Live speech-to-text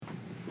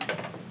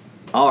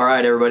All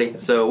right, everybody.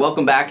 So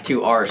welcome back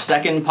to our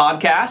second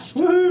podcast.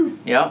 Woohoo!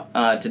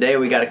 Yep. Today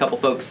we got a couple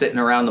folks sitting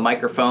around the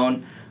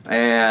microphone,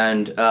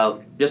 and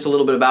just a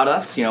little bit about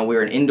us. You know,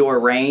 we're an indoor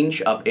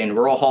range up in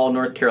Rural Hall,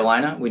 North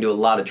Carolina. We do a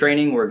lot of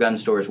training. We're a gun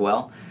store as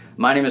well.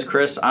 My name is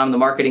Chris. I'm the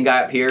marketing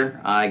guy up here.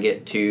 I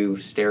get to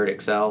stare at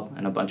Excel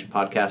and a bunch of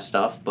podcast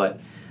stuff, but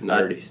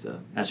nerdy stuff.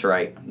 That's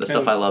right. The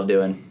stuff I love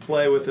doing.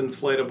 Play with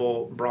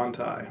inflatable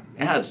Bronti.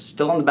 Yeah, it's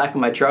still on the back of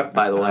my truck,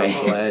 by the way.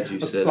 I'm glad you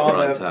said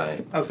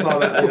Bronti. I saw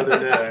that the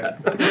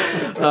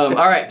other day. All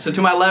right, so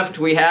to my left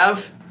we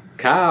have...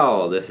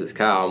 Kyle. This is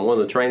Kyle. I'm one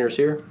of the trainers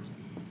here.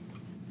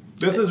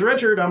 This is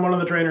Richard. I'm one of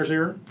the trainers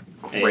here.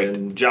 Great.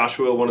 And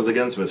Joshua, one of the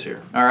gunsmiths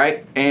here. All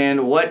right,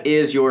 and what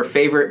is your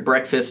favorite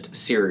breakfast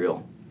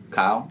cereal,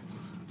 Kyle?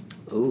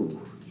 Ooh,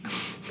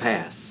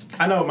 pass.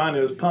 I know what mine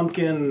is.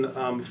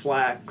 Pumpkin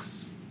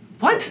flax.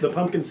 What? The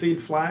pumpkin seed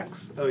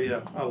flax. Oh,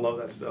 yeah. I love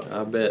that stuff.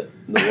 I bet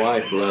the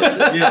wife loves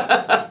it.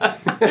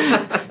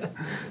 Yeah.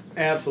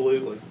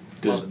 Absolutely.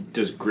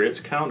 Does grits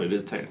count? It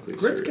is technically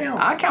Grits cereal.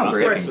 count. I count I'm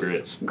grits. thinking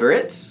grits.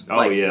 Grits?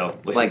 Oh, yeah.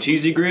 Like some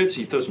cheesy grits.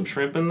 You throw some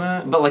shrimp in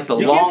that. But like the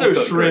you long can't throw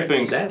cooked shrimp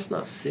grits. in. That's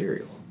not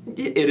cereal.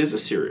 It is a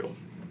cereal.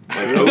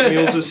 Like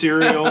oatmeal's a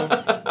cereal.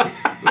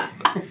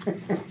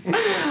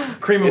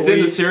 Cream of It's in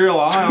the wheat. cereal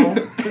aisle.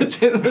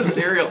 It's in the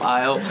cereal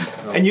aisle.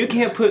 And you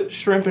can't put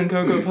shrimp in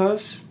Cocoa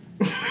Puffs?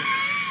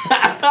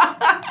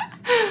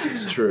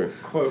 It's true.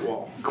 Quote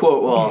wall.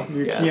 Quote wall.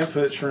 You yes. can't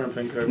put shrimp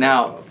in Cocoa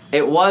Now, Puffs.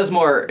 it was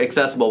more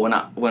accessible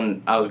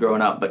when I was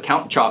growing up, but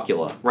Count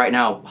Chocula. Right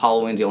now,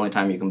 Halloween's the only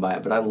time you can buy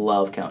it, but I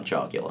love Count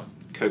Chocula.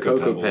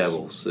 Cocoa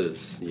Pebbles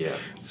is, yeah.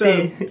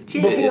 So,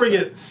 before we It's-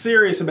 get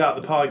serious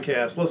about the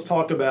podcast, let's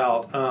talk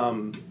about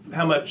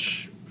how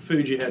much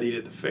food you had to eat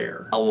at the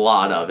fair. A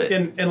lot of it.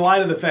 In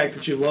light of the fact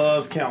that you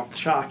love Count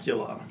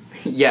Chocula.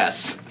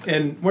 Yes.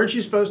 And weren't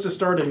you supposed to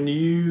start a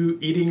new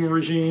eating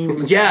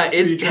regime? Yeah, After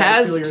you it tried to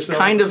has kill yourself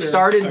kind at of the fair?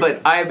 started, Okay.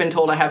 but I have been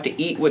told I have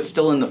to eat what's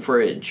still in the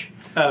fridge.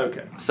 Oh,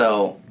 okay.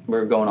 So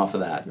we're going off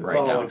of that It's right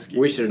all now. excuse.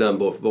 We should have done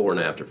both before and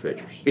after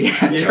pictures. Yeah,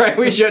 that's right.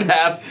 We should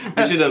have.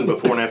 We should have done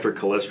before and after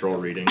cholesterol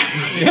readings.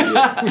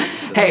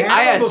 Hey,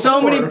 I had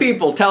so many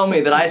people tell me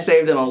that I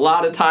saved them a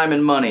lot of time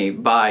and money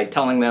by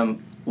telling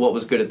them what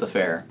was good at the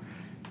fair.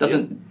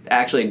 Doesn't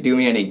actually do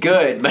me any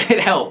good, but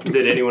it helped.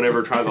 Did anyone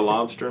ever try the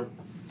lobster?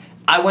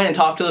 I went and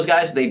talked to those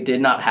guys. They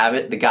did not have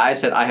it. The guy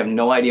said, I have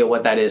no idea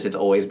what that is. It's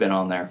always been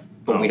on there.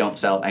 But we Oh. don't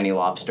sell any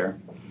lobster.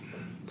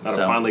 I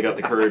So. finally got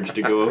the courage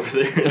to go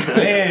over there.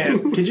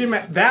 Man, could you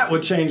that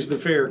would change the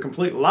fair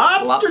completely.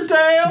 Lobster Lobster.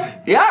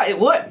 tail! Yeah, it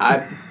would.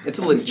 It's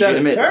a Instead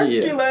of legitimate...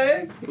 turkey Yeah.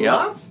 leg, Yep.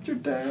 lobster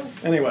tail.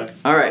 Anyway.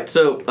 All right,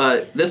 so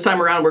this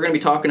time around, we're going to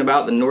be talking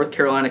about the North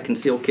Carolina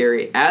concealed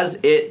carry as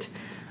it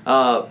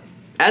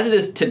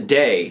is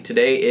today.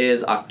 Today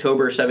is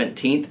October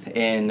 17th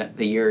in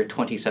the year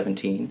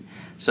 2017.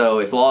 So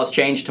if laws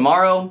change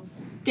tomorrow,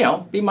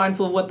 be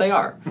mindful of what they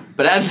are.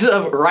 But as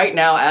of right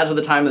now, as of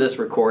the time of this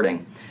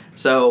recording,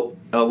 so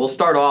we'll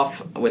start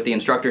off with the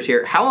instructors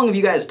here. How long have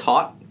you guys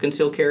taught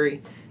concealed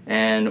carry,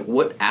 and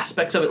what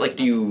aspects of it? Like,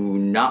 do you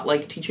not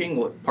like teaching?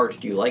 What parts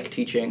do you like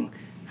teaching?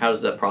 How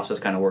does that process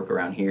kind of work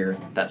around here?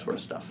 That sort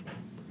of stuff.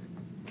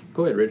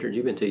 Go ahead, Richard.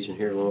 You've been teaching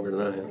here longer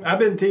than I have. I've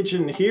been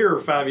teaching here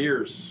 5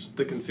 years,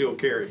 the concealed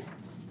carry.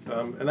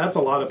 And that's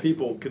a lot of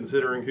people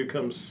considering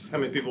how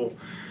many people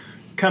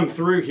come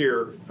through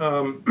here.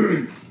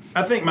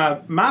 I think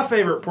my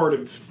favorite part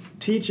of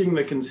teaching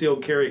the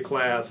concealed carry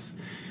class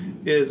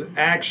is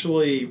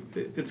actually,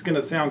 it's going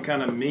to sound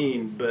kind of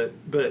mean, but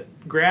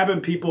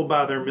grabbing people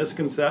by their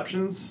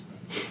misconceptions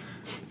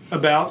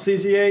about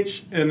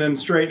CCH and then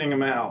straightening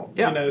them out.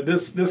 Yeah.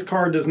 This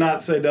card does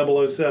not say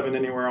 007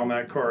 anywhere on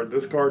that card.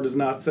 This card does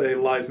not say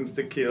license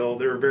to kill.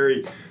 There are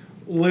very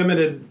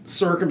limited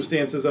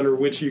circumstances under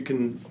which you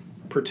can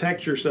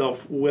protect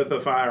yourself with a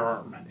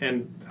firearm.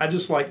 And I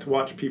just like to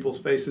watch people's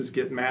faces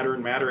get madder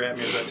and madder at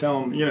me as I tell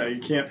them, you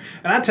can't.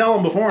 And I tell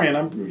them beforehand,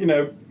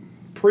 I'm,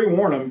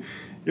 pre-warn them,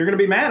 you're going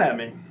to be mad at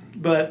me.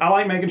 But I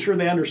like making sure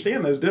they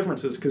understand those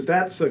differences because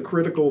that's a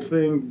critical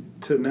thing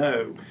to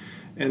know.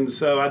 And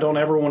so I don't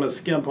ever want to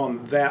skimp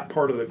on that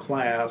part of the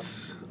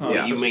class.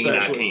 Yeah. You mean I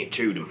especially- can't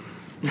shoot him?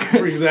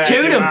 Exactly.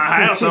 Shoot 'em! In my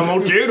house, I'm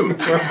gonna shoot him.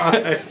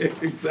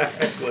 Right,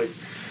 exactly.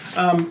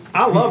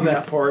 I love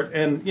that part,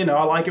 and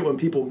I like it when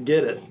people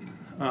get it,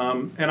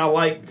 and I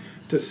like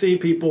to see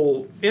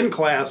people in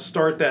class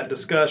start that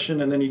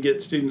discussion, and then you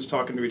get students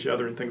talking to each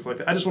other and things like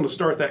that. I just want to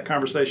start that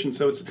conversation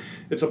so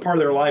it's a part of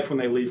their life when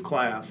they leave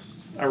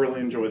class. I really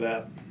enjoy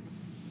that.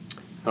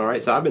 All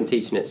right, so I've been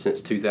teaching it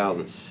since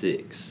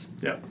 2006.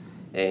 Yeah.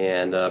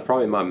 And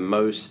probably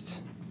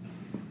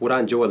what I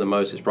enjoy the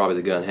most is probably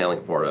the gun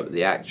handling part of it,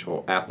 the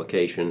actual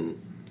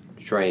application,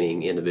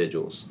 training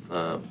individuals.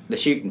 The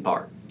shooting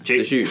part.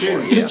 The shooting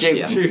part, yeah. Shoot.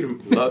 yeah. Shoot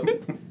 'em.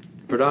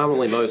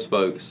 Predominantly, most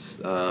folks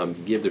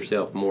give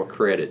themselves more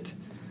credit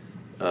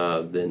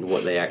than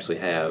what they actually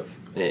have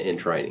in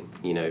training.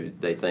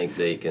 They think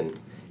they can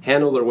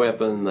handle their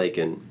weapon, they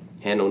can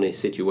handle any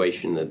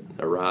situation that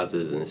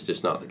arises, and it's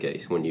just not the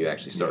case when you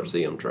actually start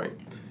seeing them train.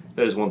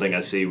 That is one thing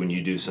I see when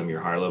you do some of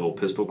your higher level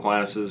pistol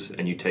classes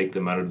and you take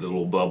them out of the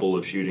little bubble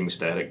of shooting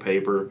static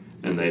paper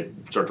and they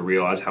start to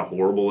realize how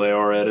horrible they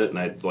are at it, and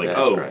they're like,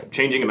 That's right.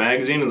 changing a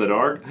magazine in the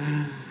dark?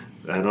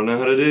 I don't know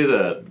how to do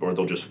that. Or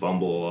they'll just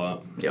fumble a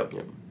lot. Yep.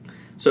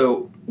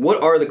 So,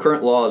 what are the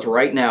current laws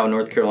right now in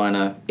North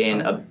Carolina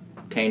in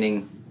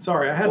obtaining...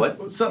 Sorry, I had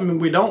What? something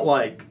we don't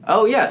like.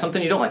 Oh, yeah,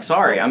 something you don't like.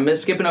 Sorry, I'm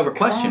skipping over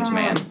questions,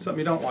 man. Something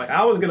you don't like.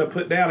 I was going to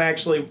put down,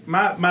 actually,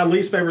 my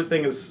least favorite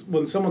thing is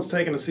when someone's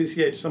taking a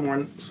CCH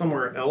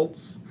somewhere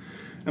else,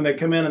 and they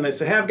come in and they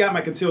say, hey, I've got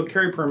my concealed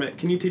carry permit.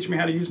 Can you teach me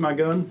how to use my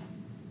gun?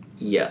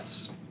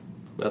 Yes.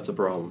 That's a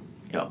problem.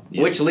 Yep.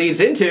 Yeah. Which leads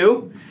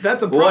into...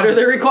 That's a problem. What are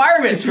the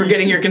requirements for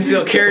getting your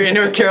concealed carry in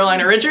North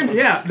Carolina, Richard?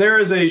 Yeah, there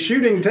is a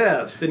shooting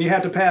test, and you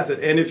have to pass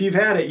it. And if you've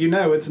had it, you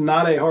know it's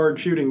not a hard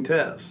shooting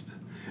test.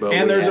 But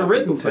And we there's a have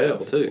written people fail,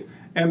 test. too.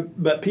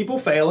 But people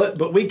fail it,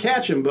 but we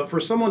catch them. But for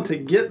someone to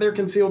get their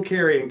concealed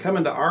carry and come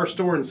into our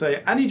store and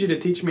say, I need you to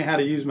teach me how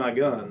to use my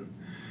gun,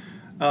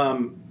 that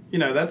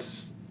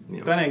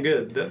ain't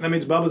good. That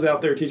means Bubba's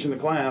out there teaching the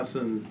class,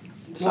 and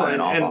Signing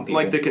off on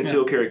people. like the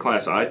concealed carry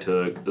class I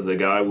took, the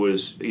guy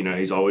was,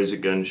 he's always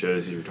at gun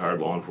shows. He's retired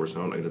law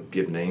enforcement. I'm not going to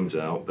give names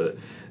out, but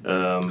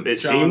it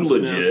John seemed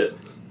Smith. legit.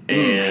 I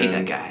And hate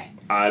that guy.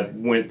 I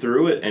went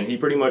through it, and he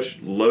pretty much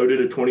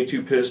loaded a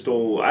 .22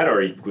 pistol. I'd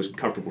already was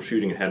comfortable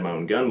shooting and had my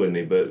own gun with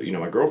me, but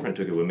my girlfriend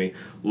took it with me.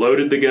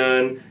 Loaded the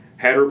gun,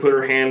 had her put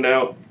her hand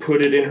out,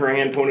 put it in her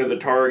hand, pointed at the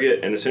target,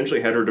 and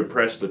essentially had her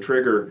depress the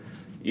trigger,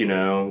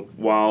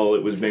 while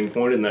it was being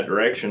pointed in that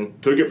direction.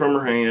 Took it from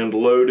her hand,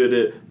 loaded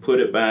it, put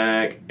it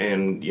back,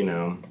 and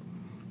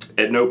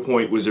at no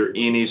point was there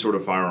any sort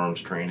of firearms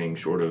training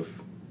short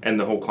of. And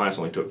the whole class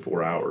only took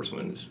 4 hours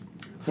when it's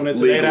when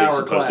it's an legally 8-hour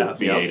supposed class,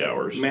 to be 8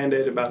 hours.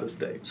 mandated by the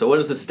state. So what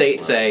does the state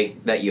say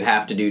that you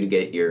have to do to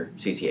get your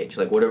CCH?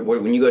 Like, what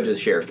when you go to the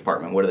sheriff's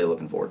department, what are they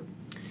looking for?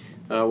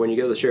 When you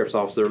go to the sheriff's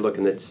office, they're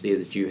looking to see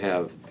that you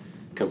have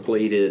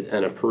completed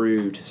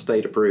an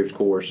state-approved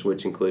course,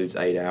 which includes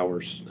 8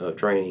 hours of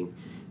training.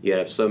 You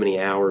have so many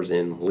hours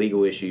in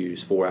legal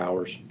issues, 4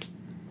 hours,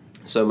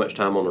 so much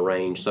time on the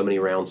range, so many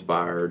rounds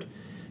fired,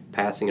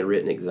 passing a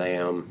written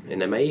exam, and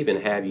they may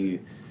even have you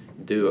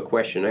do a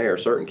questionnaire.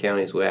 Certain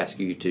counties will ask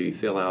you to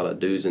fill out a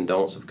do's and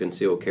don'ts of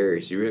concealed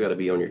carry, so you really got to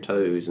be on your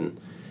toes, and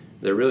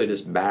they're really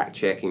just back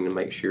checking to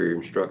make sure your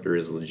instructor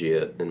is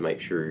legit and make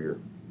sure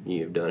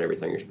you've done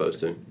everything you're supposed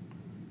to.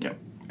 Yeah.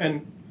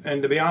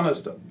 And to be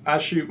honest, I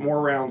shoot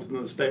more rounds than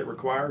the state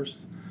requires,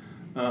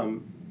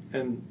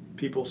 and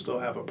people still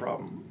have a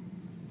problem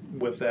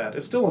with that.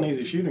 It's still an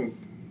easy shooting,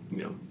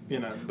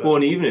 But Well,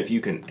 and even if you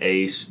can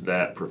ace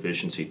that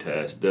proficiency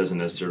test, doesn't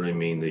necessarily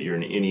mean that you're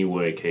in any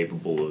way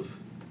capable of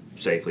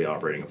safely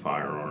operating a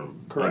firearm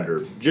Correct.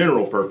 under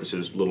general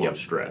purposes, little Yep.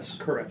 stress.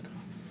 correct.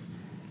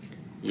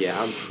 Yeah,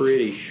 I'm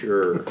pretty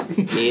sure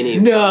any...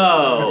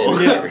 No!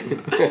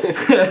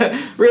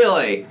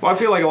 Really? Well, I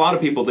feel like a lot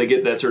of people, they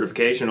get that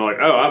certification, they're like,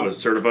 oh, I'm a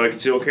certified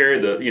concealed carry,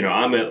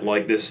 I'm at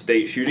like this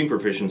state shooting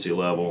proficiency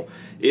level.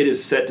 It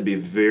is set to be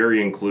very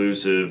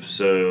inclusive,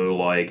 so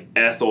like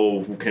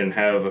Ethel can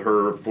have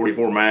her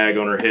 44 mag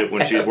on her hip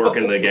when she's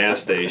working the gas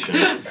station.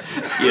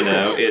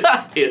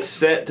 It's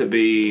set to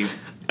be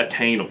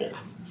attainable.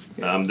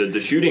 The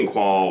shooting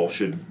qual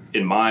should,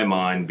 in my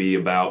mind, be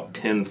about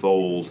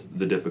tenfold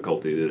the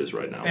difficulty that it is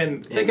right now.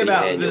 And think the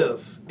about annual.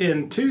 this.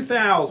 In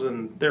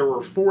 2000, there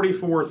were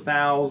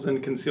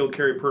 44,000 concealed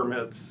carry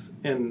permits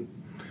in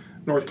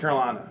North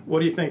Carolina. What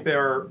do you think they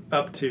are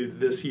up to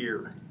this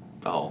year?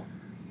 Oh,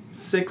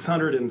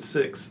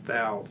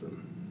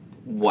 606,000.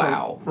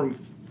 wow. From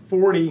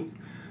 40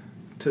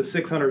 to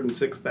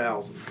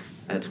 606,000.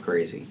 That's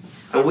crazy.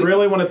 I But we-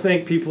 really want to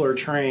think people are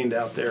trained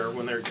out there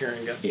when they're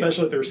carrying guns,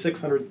 especially if there's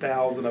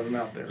 600,000 of them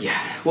out there. Yeah.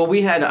 Well,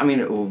 we had,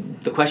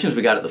 the questions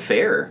we got at the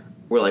fair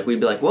were like, we'd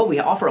be like, well, we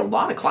offer a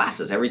lot of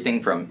classes,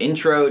 everything from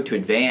intro to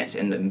advanced,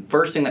 and the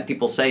first thing that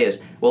people say is,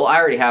 well, I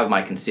already have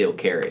my concealed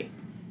carry.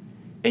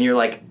 And you're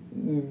like,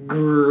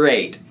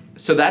 great.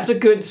 So that's a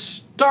good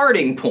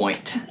starting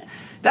point.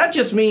 That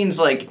just means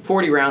like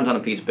 40 rounds on a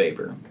piece of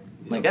paper.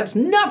 Like, that's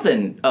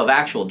nothing of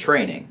actual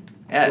training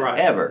Right.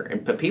 ever.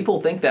 But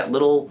people think that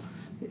little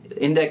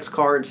index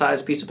card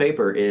sized piece of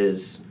paper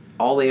is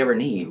all they ever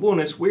need. Well,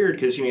 and it's weird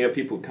because you have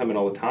people come in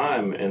all the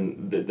time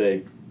and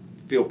they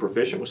feel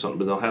proficient with something,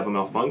 but they'll have a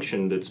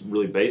malfunction that's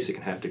really basic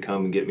and have to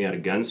come and get me out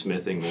of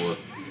gunsmithing, or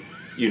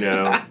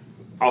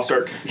I'll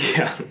start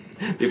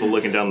people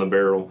looking down the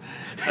barrel,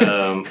 or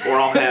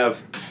I'll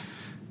have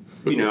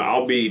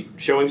I'll be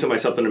showing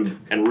somebody something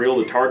and reel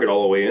the target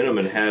all the way in them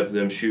and have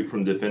them shoot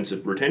from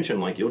defensive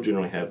retention like you'll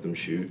generally have them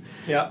shoot.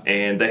 Yeah.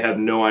 And they have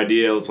no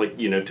idea. It's like,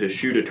 to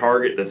shoot a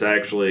target that's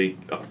actually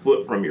a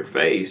foot from your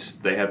face,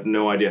 they have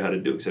no idea how to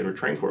do it because they've never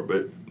trained for it.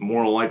 But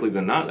more likely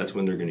than not, that's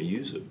when they're going to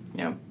use it.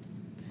 Yeah.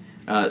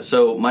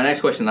 So my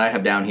next question that I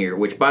have down here,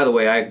 which, by the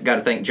way, I got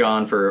to thank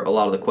John for a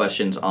lot of the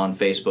questions on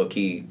Facebook.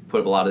 He put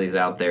up a lot of these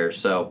out there.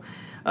 So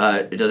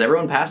does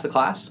everyone pass the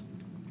class?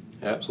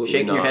 Absolutely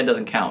Shaking not. your head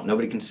doesn't count.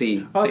 Nobody can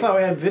see. Oh, I thought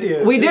we had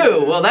video. We too.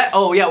 do.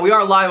 Well, we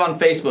are live on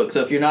Facebook.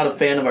 So if you're not a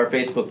fan of our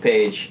Facebook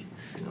page,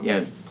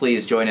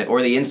 please join it,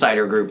 or the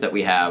insider group that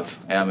we have.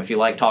 If you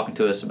like talking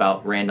to us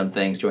about random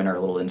things, join our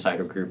little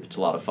insider group. It's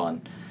a lot of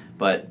fun.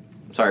 But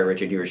sorry,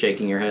 Richard, you were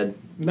shaking your head.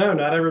 No,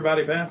 not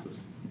everybody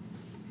passes.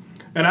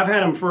 And I've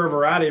had them for a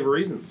variety of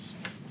reasons.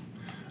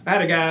 I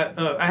had a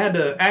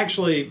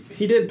guy,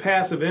 he did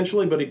pass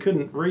eventually, but he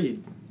couldn't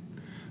read.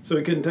 So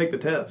he couldn't take the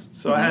test.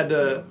 So I had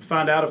to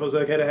find out if it was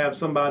okay to have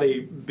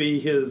somebody be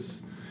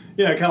his,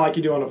 kind of like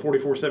you do on a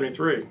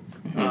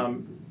 4473.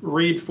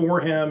 Read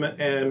for him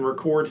and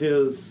record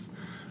his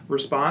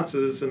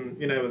responses.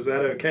 And, is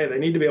that okay? They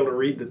need to be able to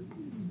read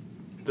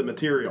the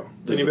material.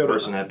 Does the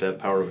person have to have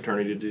power of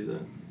attorney to do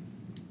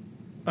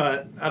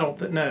that? I don't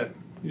think, no.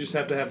 You just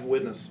have to have a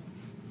witness.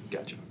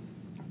 Gotcha.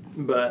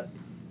 But,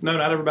 no,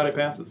 not everybody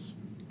passes.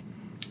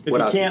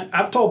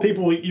 I've told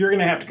people you're going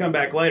to have to come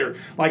back later.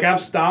 Like,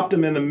 I've stopped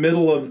them in the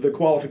middle of the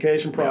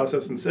qualification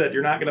process and said,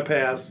 you're not going to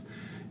pass.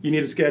 You need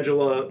to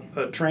schedule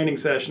a training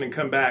session and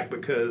come back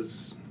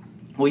because...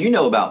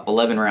 Well, about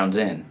 11 rounds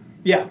in.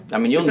 Yeah. I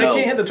mean, you'll know. If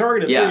they can't hit the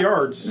target at 3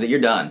 yards... You're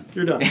done.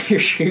 You're done. If you're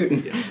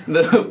shooting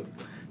the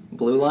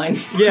blue line...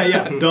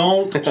 Yeah.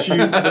 Don't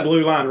shoot the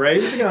blue line.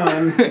 Raise the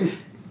gun.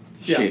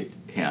 Shoot.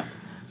 Yeah.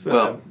 So,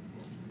 well,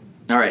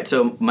 all right.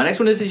 So my next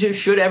one is,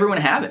 should everyone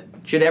have it?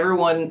 Should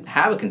everyone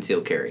have a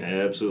concealed carry?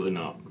 Absolutely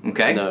not.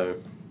 Okay.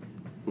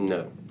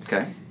 No.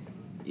 Okay.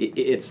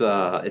 It's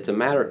a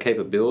matter of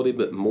capability,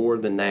 but more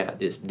than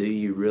that is, do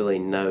you really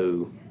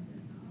know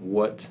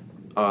what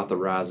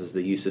authorizes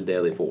the use of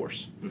deadly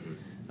force?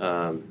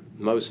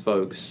 Most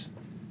folks,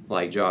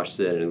 like Josh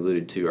said and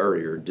alluded to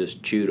earlier,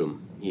 just shoot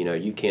them.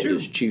 You can't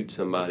just shoot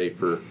somebody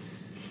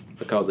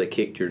because they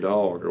kicked your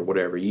dog or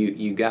whatever.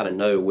 You got to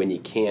know when you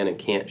can and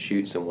can't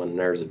shoot someone. And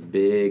there's a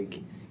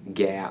big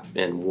gap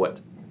in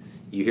what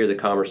you hear the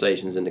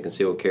conversations in the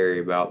concealed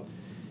carry about.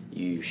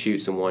 You shoot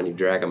someone, you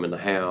drag them in the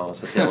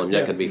house. I tell them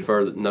that could be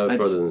further than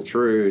the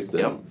truth.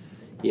 And,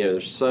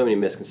 there's so many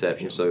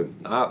misconceptions. So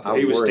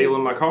he was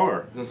stealing my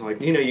car. It's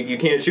like, you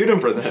can't shoot him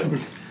for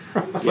that.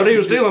 But he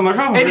was stealing my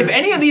car. And if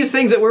any of these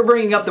things that we're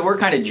bringing up that we're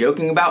kind of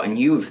joking about and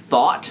you've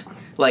thought,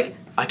 like,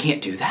 I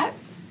can't do that,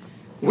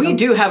 we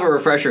do have a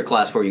refresher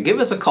class for you. Give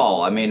us a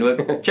call. I mean,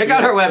 check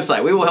out our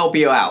website. We will help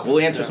you out. We'll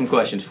answer some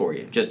questions for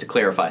you just to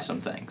clarify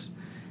some things.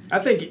 I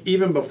think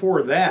even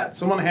before that,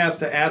 someone has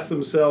to ask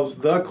themselves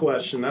the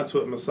question. That's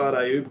what Masad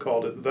Ayub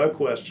called it, the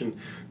question.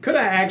 Could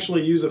I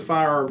actually use a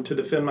firearm to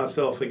defend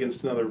myself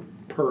against another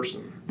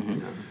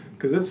person?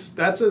 Because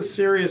that's a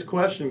serious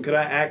question. Could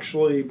I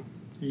actually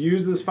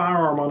use this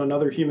firearm on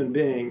another human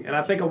being? And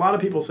I think a lot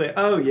of people say,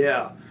 oh,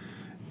 yeah,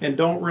 and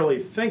don't really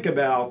think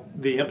about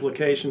the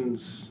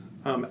implications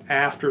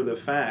after the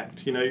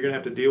fact. You're going to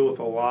have to deal with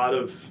a lot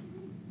of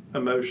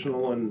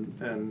emotional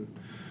and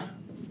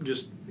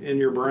just in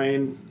your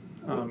brain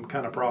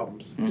kind of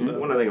problems. So.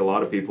 One, I think a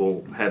lot of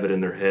people have it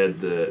in their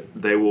head that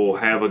they will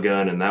have a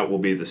gun and that will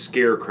be the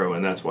scarecrow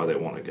and that's why they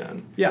want a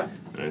gun. Yeah.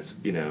 And it's,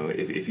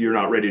 if you're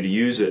not ready to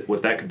use it,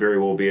 what that could very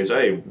well be is,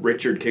 hey,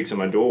 Richard kicks in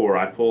my door,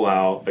 I pull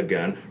out a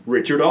gun.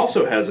 Richard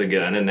also has a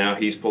gun and now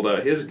he's pulled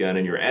out his gun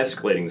and you're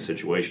escalating the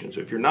situation. So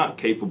if you're not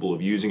capable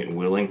of using it and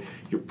willing,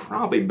 you're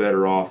probably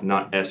better off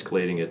not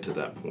escalating it to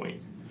that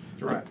point.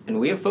 Right. And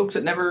we have folks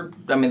that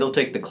they'll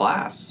take the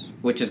class,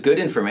 which is good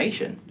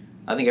information.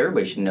 I think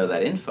everybody should know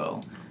that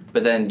info.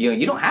 But then,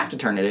 you don't have to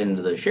turn it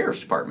into the sheriff's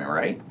department,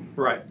 right?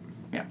 Right.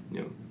 Yeah.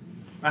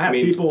 I have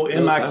people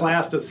in my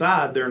class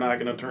decide they're not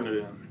going to turn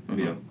it in.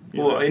 Yeah.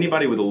 Well,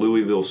 anybody with a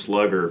Louisville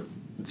Slugger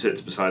sits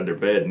beside their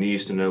bed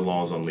needs to know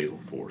laws on lethal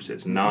force.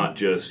 It's not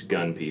just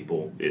gun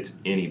people. It's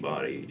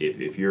anybody.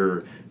 If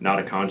you're not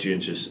a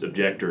conscientious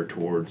objector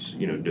towards,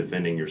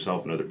 defending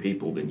yourself and other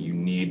people, then you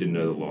need to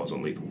know the laws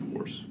on lethal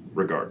force,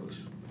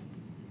 regardless.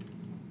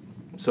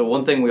 So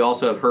one thing we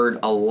also have heard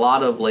a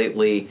lot of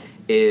lately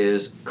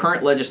is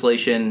current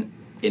legislation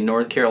in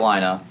North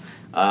Carolina,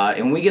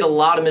 and we get a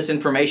lot of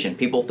misinformation.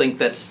 People think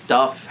that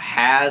stuff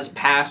has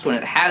passed when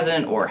it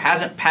hasn't, or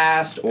hasn't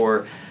passed,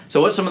 or... So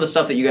what's some of the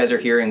stuff that you guys are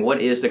hearing?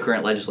 What is the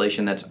current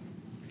legislation that's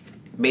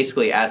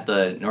basically at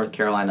the North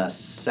Carolina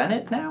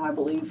Senate now, I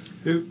believe?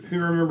 Who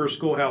remembers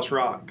Schoolhouse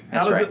Rock?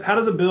 That's How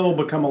does a bill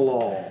become a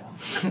law?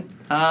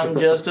 I'm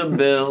just a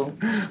bill.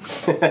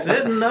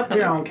 Sitting up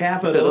here on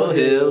Capitol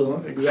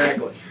Hill.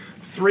 Exactly.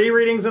 3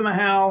 readings in the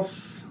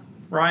House,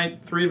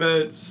 right? 3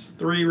 votes,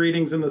 3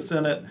 readings in the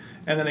Senate,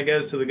 and then it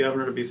goes to the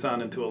governor to be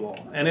signed into a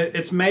law. And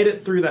it's made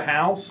it through the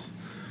House,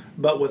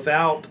 but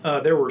without,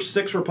 there were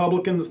 6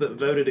 Republicans that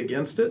voted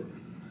against it.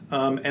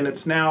 And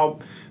it's now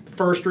the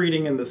first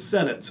reading in the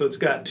Senate. So it's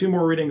got 2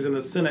 more readings in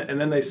the Senate, and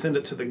then they send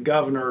it to the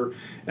governor.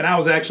 And I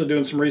was actually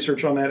doing some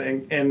research on that,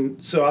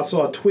 and so I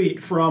saw a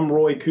tweet from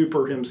Roy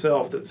Cooper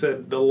himself that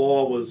said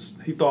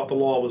he thought the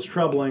law was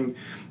troubling.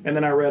 And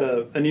then I read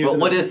a news... Well,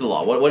 what is the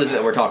law? What is it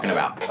that we're talking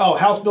about? Oh,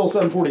 House Bill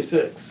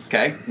 746.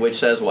 Okay, which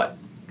says what?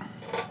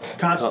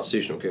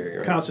 Constitutional carry,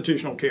 right?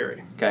 Constitutional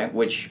carry. Okay,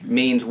 which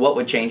means what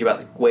would change about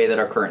the way that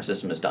our current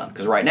system is done?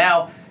 Because right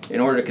now, in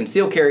order to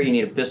conceal carry, you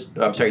need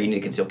you need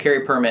a concealed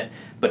carry permit.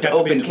 But to Have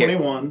to be open carry,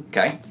 21.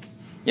 okay,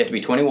 you have to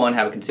be 21,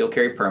 have a concealed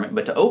carry permit.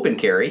 But to open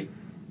carry,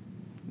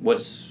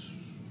 what's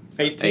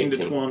 18 to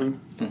 18.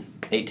 20.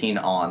 18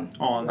 on,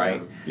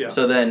 right? Yeah.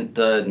 So then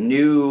the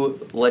new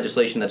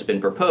legislation that's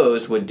been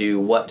proposed would do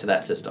what to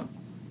that system?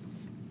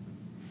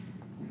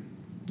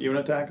 You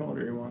want to tackle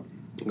it or you want?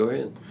 Go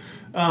ahead.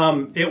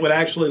 It would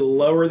actually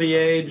lower the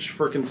age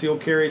for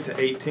concealed carry to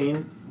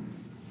 18,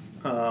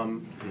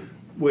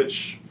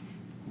 which,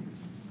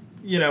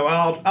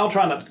 I'll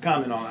try not to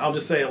comment on it. I'll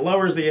just say it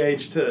lowers the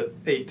age to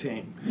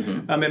 18.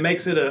 Mm-hmm. It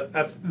makes it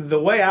the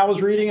way I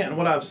was reading it and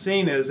what I've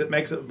seen is it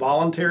makes it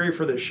voluntary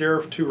for the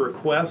sheriff to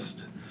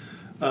request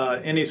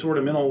any sort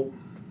of mental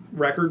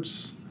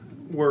records,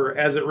 where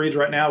as it reads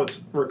right now,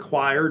 it's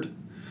required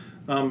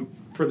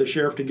for the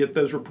sheriff to get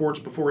those reports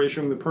before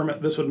issuing the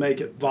permit. This would make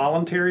it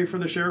voluntary for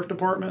the sheriff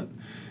department.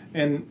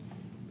 And,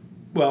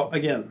 well,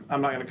 again, I'm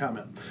not going to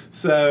comment.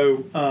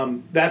 So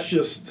that's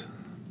just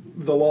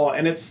the law.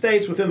 And it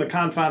states within the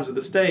confines of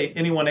the state,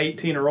 anyone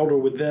 18 or older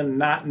would then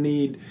not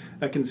need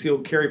a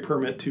concealed carry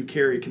permit to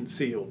carry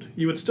concealed.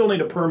 You would still need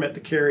a permit to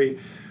carry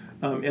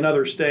in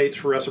other states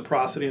for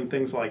reciprocity and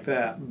things like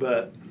that,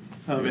 but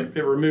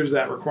it removes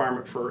that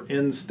requirement for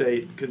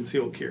in-state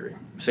concealed carry.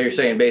 So you're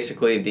saying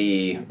basically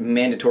the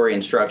mandatory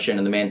instruction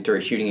and the mandatory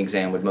shooting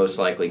exam would most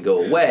likely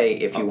go away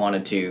if you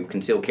wanted to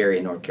conceal carry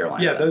in North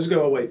Carolina? Yeah, those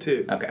go away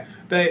too. Okay.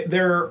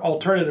 Their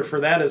alternative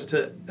for that is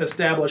to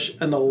establish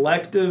an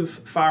elective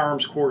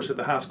firearms course at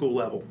the high school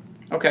level.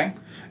 Okay.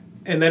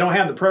 And they don't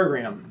have the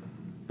program.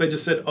 They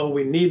just said,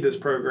 we need this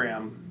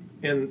program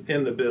in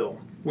the bill.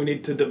 We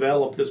need to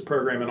develop this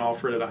program and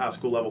offer it at a high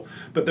school level.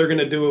 But they're going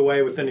to do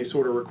away with any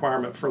sort of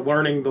requirement for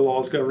learning the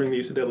laws governing the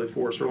use of deadly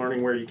force or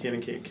learning where you can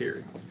and can't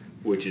carry.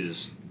 Which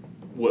is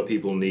what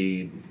people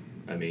need.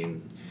 I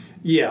mean,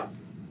 yeah.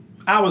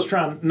 I was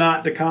trying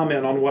not to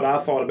comment on what I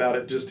thought about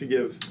it, just to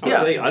give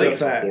Yeah. I think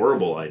it's facts. a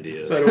horrible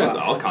idea. So do I.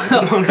 I'll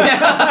comment on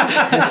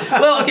that.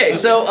 Well, okay,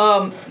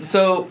 so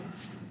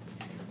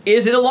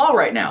is it a law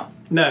right now?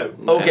 No.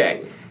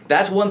 Okay.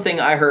 That's one thing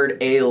I heard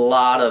a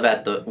lot of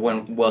so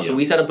Yeah.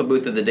 we set up a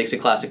booth at the Dixie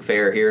Classic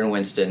Fair here in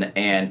Winston,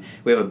 and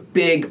we have a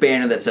big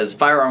banner that says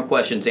firearm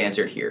questions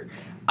answered here.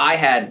 I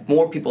had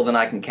more people than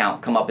I can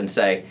count come up and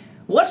say,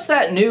 what's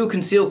that new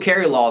concealed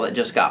carry law that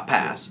just got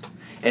passed?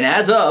 And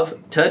as of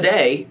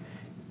today,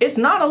 it's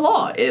not a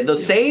law. The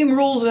same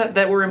rules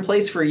that were in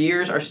place for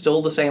years are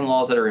still the same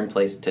laws that are in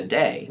place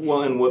today.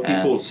 Well, and what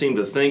people seem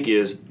to think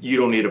is you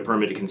don't need a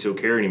permit to conceal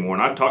carry anymore.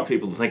 And I've talked to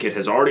people who think it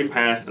has already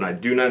passed and I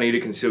do not need a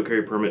concealed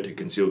carry permit to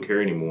conceal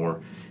carry anymore.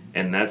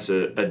 And that's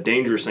a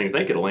dangerous thing to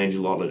think. It'll land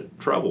you a lot of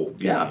trouble,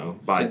 you know,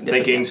 by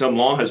thinking some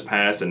law has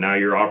passed and now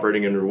you're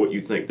operating under what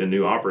you think the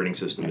new operating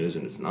system is,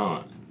 and it's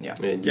not. Yeah.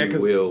 And you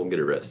will get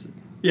arrested.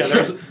 Yeah,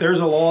 there's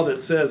a law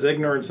that says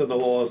ignorance of the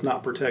law is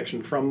not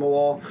protection from the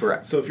law.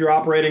 Correct. So if you're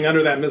operating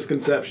under that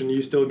misconception,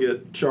 you still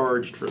get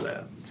charged for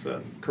that.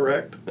 So,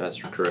 correct?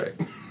 That's correct.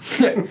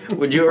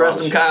 Would you arrest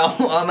him, Kyle,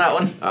 on that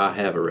one? I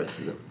have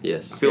arrested them.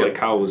 Yes. I feel like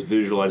Kyle was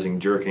visualizing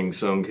jerking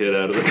some kid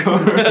out of the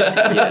car.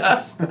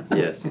 Yes.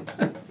 Yes.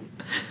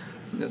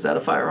 Is that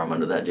a firearm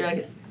under that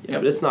jacket? Yeah,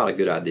 but it's not a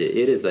good idea.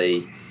 It is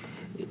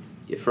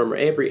from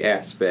every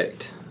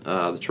aspect,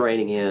 the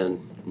training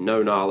in,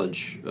 no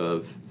knowledge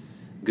of,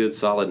 good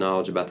solid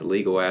knowledge about the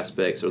legal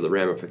aspects or the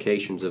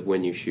ramifications of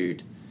when you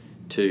shoot,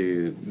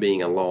 to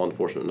being a law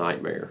enforcement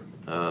nightmare.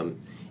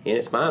 And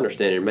it's my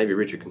understanding, and maybe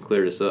Richard can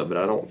clear this up, but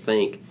I don't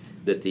think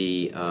that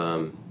the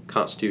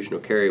constitutional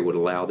carry would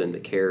allow them to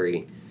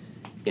carry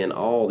in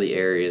all the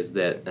areas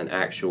that an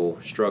actual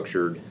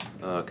structured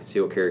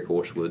concealed carry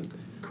course would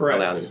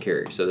allow them to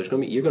carry. So you're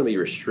going to be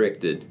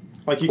restricted.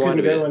 Like you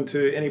couldn't go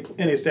into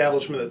any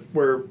establishment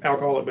where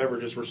alcoholic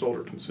beverages were sold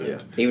or consumed.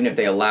 Yeah. Even if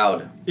they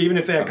allowed? Even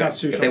if they had Okay.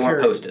 constitutional If they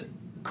weren't carry. posted?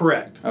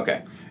 Correct.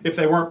 Okay. If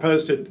they weren't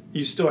posted,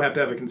 you still have to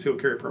have a concealed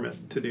carry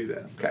permit to do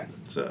that. Okay.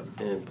 So,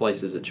 And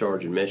places that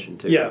charge admission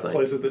too. I yeah, think.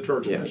 places that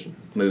charge Yeah. admission.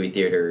 Movie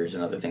theaters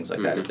and other things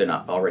like that, if they're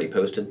not already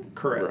posted?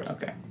 Correct. Right.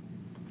 Okay.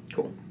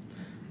 Cool.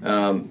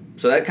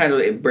 So that kind of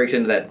it breaks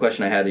into that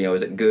question I had,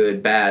 is it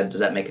good, bad,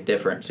 does that make a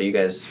difference? So you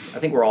guys, I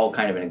think we're all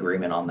kind of in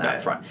agreement on that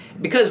Bad. front.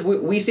 Because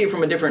we see it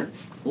from a different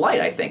light,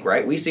 I think,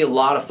 right? We see a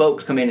lot of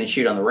folks come in and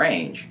shoot on the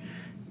range,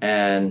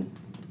 and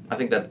I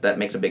think that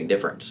makes a big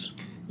difference.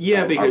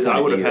 Yeah, because Our point I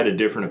of would have view. had a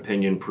different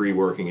opinion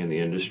pre-working in the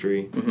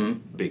industry.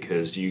 Mm-hmm.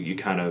 Because you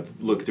kind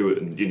of look through it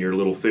in your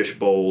little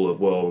fishbowl of,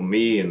 well,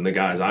 me and the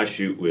guys I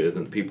shoot with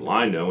and the people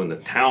I know and the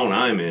town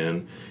I'm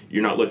in,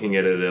 you're not looking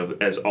at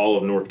it as all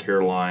of North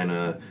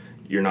Carolina.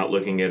 You're not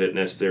looking at it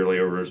necessarily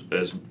over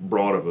as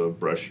broad of a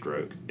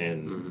brushstroke.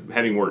 And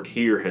having worked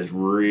here has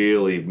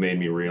really made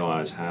me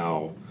realize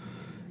how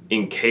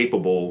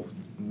incapable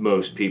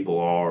most people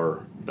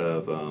are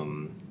of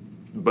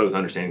both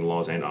understanding the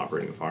laws and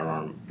operating a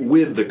firearm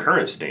with the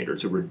current standard.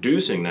 So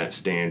reducing that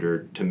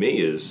standard, to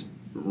me, is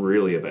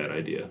really a bad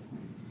idea.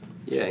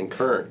 Yeah, and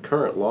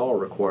current law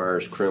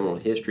requires criminal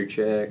history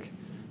check,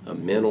 a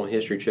mental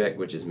history check,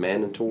 which is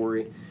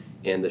mandatory,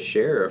 and the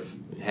sheriff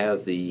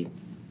has he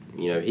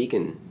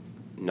can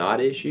not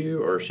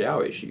issue or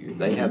shall issue.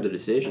 They have the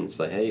decision to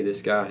say, hey,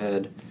 this guy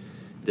had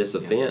this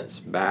offense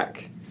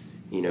back,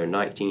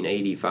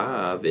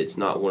 1985. It's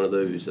not one of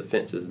those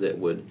offenses that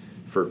would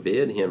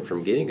forbid him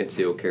from getting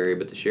concealed carry,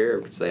 but the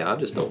sheriff could say, I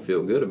just don't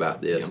feel good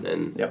about this,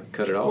 and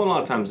cut it off. Well, a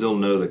lot of times they'll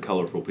know the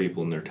colorful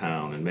people in their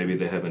town, and maybe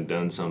they haven't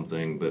done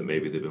something, but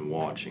maybe they've been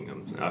watching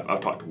them. I've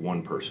talked to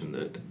one person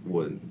that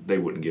they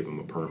wouldn't give him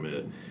a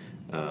permit,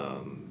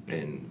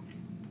 and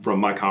from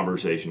my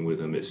conversation with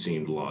him, it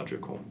seemed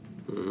logical.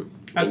 Mm-hmm.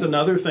 That's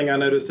another thing I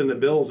noticed in the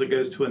bills. It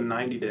goes to a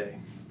 90-day.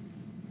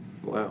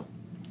 Wow.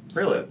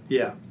 Really? So,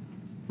 yeah.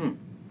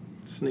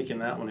 Sneaking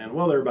that one in.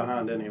 Well, they're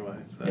behind anyway.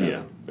 So.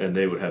 Yeah, and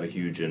they would have a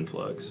huge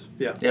influx.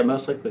 Yeah. Yeah,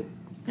 most likely.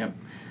 Yeah.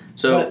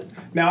 So But,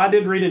 now, I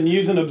did read a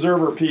News and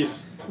Observer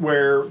piece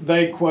where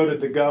they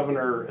quoted the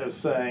governor as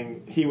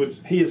saying he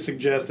has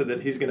suggested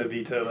that he's going to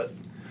veto it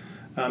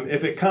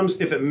if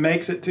it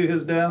makes it to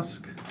his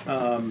desk.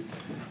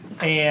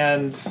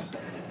 And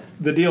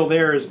the deal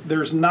there is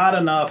there's not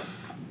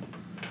enough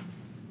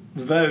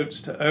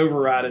votes to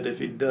override it if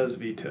he does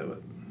veto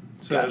it.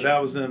 So Gotcha.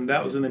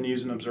 that was in the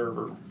News and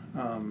Observer.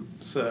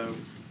 So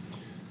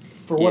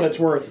for what it's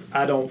worth,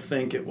 I don't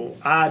think it will.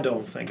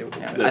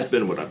 Yeah. That's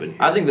been what I've been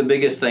hearing. I think the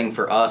biggest thing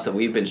for us that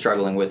we've been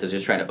struggling with is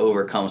just trying to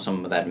overcome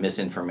some of that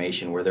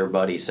misinformation where their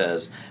buddy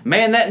says,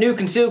 man, that new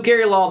concealed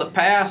carry law that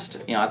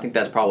passed, I think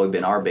that's probably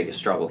been our biggest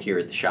struggle here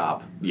at the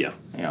shop. Yeah.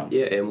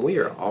 Yeah, and we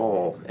are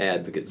all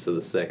advocates of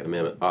the Second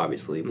Amendment,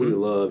 obviously. We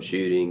love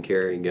shooting,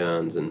 carrying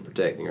guns, and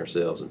protecting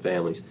ourselves and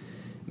families.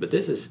 But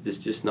this is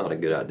just not a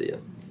good idea.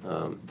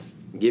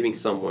 Giving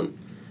someone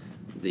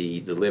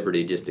the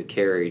liberty just to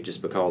carry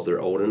just because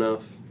they're old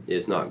enough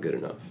is not good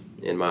enough,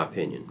 in my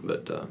opinion.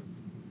 But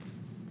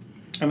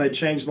And they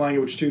changed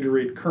language too to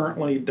read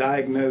currently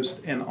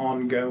diagnosed and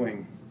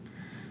ongoing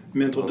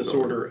mental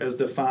disorder as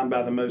defined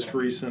by the most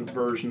recent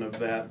version of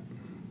that,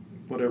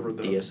 whatever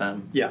the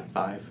DSM? Yeah.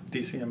 5.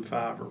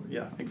 DCM-5 or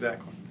yeah,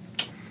 exactly.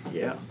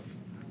 Yeah.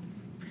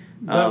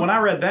 But when I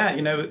read that,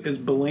 is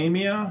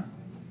bulimia,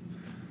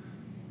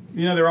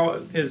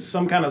 is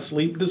some kind of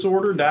sleep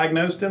disorder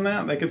diagnosed in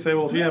that? They could say,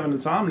 well, if you have an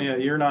insomnia,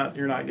 you're not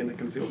getting a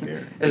concealed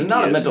carry. As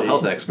not a mental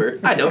health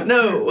expert, I don't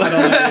know. I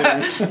don't know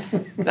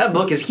either. That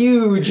book is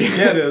huge.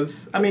 Yeah, it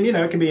is. I mean,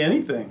 it can be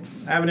anything.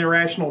 I have an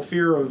irrational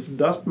fear of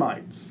dust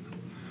mites.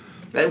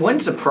 That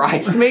wouldn't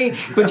surprise me,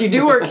 but you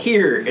do work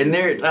here, and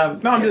there. No,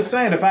 I'm just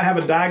saying, if I have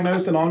a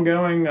diagnosed and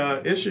ongoing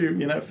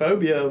issue,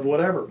 phobia of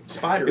whatever,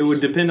 spiders. It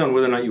would depend on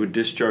whether or not you would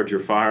discharge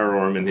your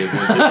firearm in the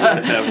event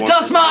that you have one.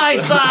 Dust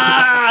mites!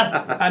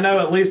 Ah! I know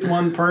at least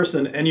one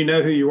person, and you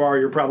know who you are.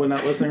 You're probably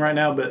not listening right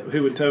now, but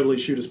who would totally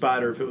shoot a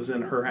spider if it was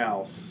in her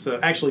house. So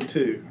actually,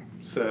 two.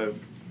 So.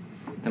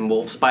 And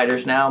wolf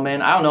spiders now,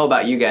 man. I don't know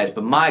about you guys,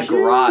 but my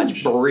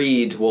garage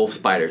breeds wolf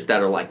spiders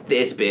that are like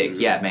this big.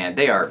 Yeah, man,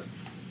 they are.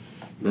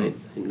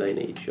 they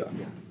need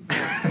shotgun.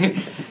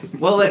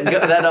 Well,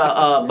 that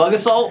bug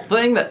assault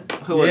thing that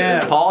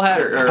Yes. Paul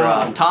had or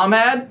Tom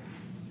had,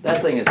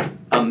 that thing is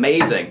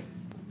amazing.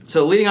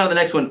 So leading on to the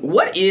next one,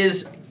 what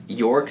is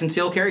your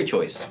concealed carry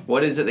choice?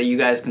 What is it that you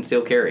guys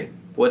conceal carry?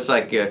 What's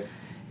like?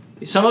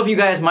 Some of you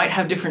guys might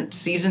have different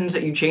seasons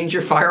that you change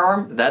your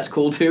firearm. That's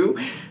cool too.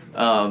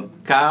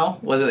 Kyle,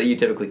 what is it that you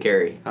typically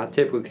carry? I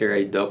typically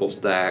carry double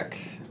stack,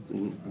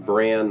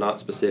 brand not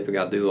specific.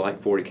 I do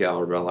like 40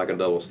 caliber, but I like a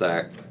double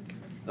stack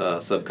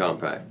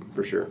subcompact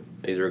for sure.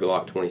 Either a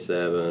Glock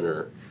 27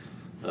 or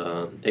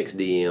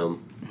XDM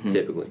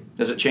typically.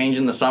 Does it change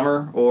in the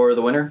summer or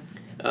the winter?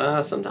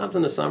 Sometimes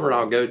in the summer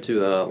I'll go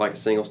to like a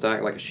single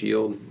stack, like a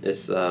Shield.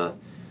 It's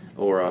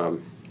or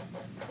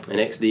an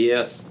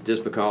XDS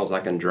just because I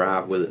can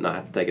drive with it and I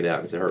have to take it out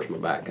because it hurts my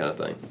back, kind of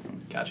thing.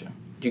 Gotcha.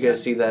 Did you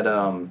guys see that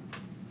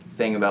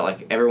thing about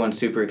like everyone's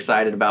super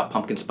excited about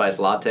pumpkin spice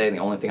latte and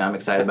the only thing I'm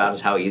excited about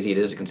is how easy it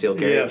is to conceal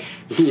carry? Yes.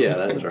 Yeah,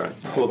 that's right.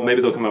 Well,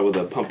 maybe they'll come out with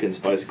a pumpkin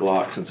spice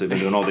Glock since they've been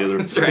doing all the other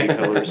right.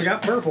 colors. We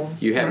got purple.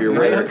 You have your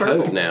Right, rare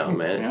purple. coat now,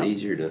 man. It's Yeah.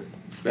 easier to,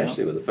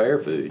 especially with the fair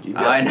food. You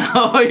got, I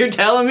know, you're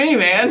telling me,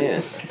 man.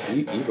 man,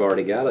 you've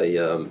already got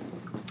a,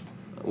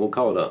 we'll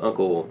call it a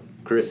Uncle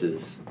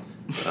Chris's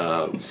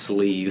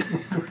sleeve.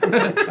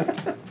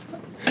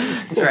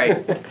 That's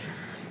right.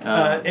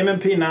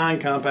 MMP 9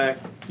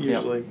 compact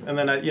usually, and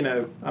then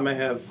I may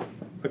have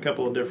a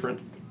couple of different.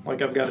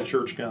 Like I've got a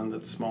church gun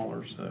that's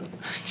smaller, so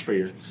For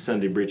your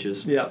Sunday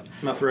breeches. yeah,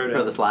 my throat For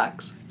out. the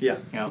slacks. Yeah.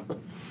 Yeah.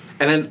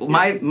 And then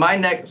my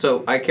neck,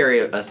 so I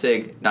carry a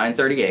SIG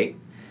 938.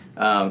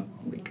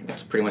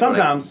 That's pretty much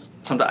Sometimes.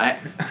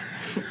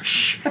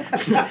 Shh.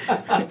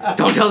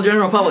 Don't tell the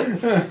general public.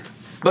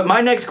 But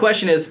my next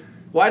question is,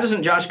 why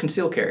doesn't Josh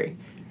conceal carry?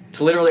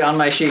 It's literally on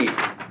my sheet.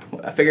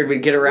 I figured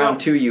we'd get around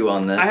to you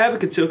on this. I have a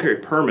concealed carry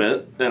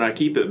permit, and I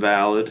keep it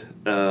valid.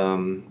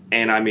 And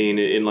I mean,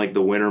 in like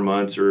the winter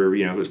months, or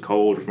if it was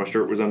cold, if my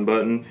shirt was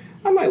unbuttoned,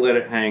 I might let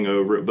it hang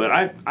over it. But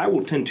I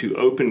will tend to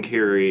open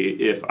carry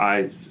if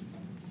I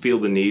feel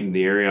the need in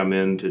the area I'm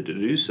in to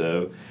do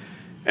so,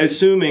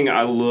 assuming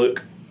I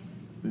look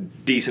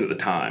decent at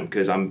the time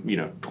because I'm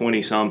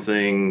 20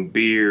 something,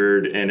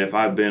 beard, and if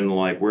I've been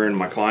like wearing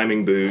my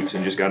climbing boots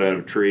and just got out of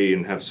a tree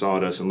and have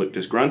sawdust and look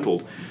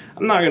disgruntled,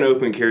 I'm not going to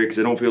open carry because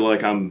I don't feel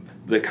like I'm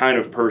the kind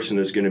of person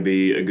that's going to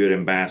be a good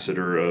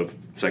ambassador of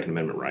Second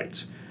Amendment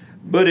rights.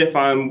 But if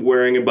I'm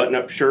wearing a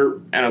button-up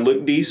shirt and I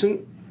look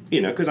decent,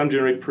 because I'm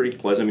generally pretty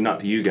pleasant. I mean, not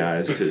to you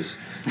guys,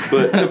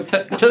 but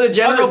to the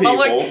general other people,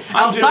 public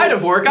outside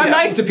of work, I'm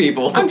nice to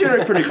people. I'm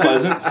generally pretty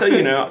pleasant. So,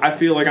 I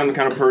feel like I'm the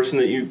kind of person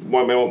that you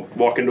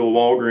walk into a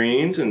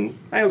Walgreens and,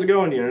 hey, how's it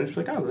going? And it's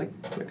like, oh,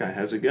 that guy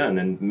has a gun.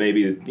 And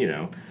maybe, I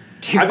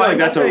feel like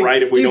that's all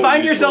right if we don't Do you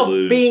find use yourself the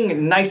lose.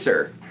 being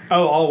nicer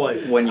Oh,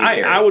 always. when you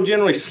carry? I will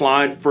generally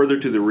slide further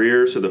to the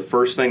rear, so the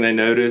first thing they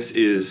notice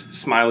is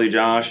Smiley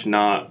Josh,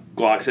 not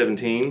Glock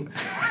 17.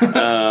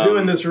 Who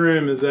in this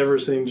room has ever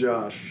seen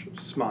Josh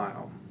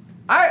smile?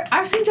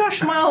 I've seen Josh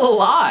smile a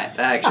lot,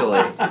 actually.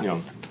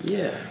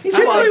 Yeah. He's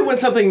Particularly fun. when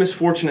something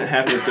misfortunate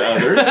happens to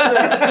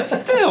others.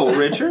 Still,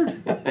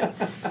 Richard.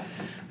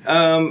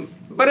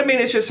 But I mean,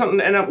 it's just something,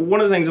 and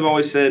one of the things I've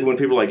always said when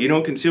people are like, you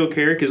don't conceal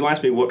carry, because they'll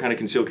ask me what kind of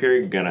concealed carry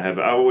you're going to have.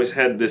 I always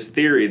had this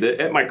theory that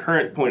at my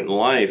current point in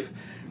life,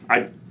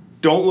 I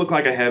don't look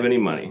like I have any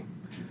money.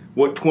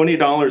 What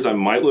 $20 I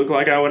might look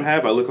like I would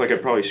have, I look like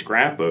I'd probably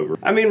scrap over.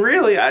 I mean,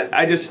 really,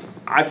 I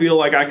feel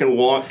like I can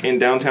walk in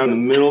downtown in the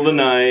middle of the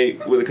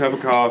night with a cup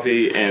of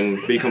coffee and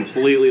be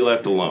completely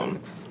left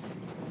alone.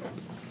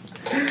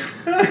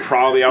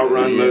 Probably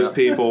outrun most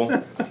people.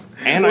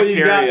 And Well, I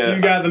carry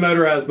you got the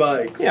motorized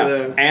bike. yeah,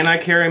 So. and I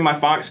carry my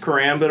Fox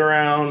Karambit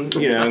around,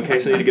 in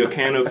case I need to go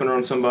can opener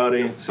on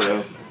somebody.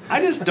 So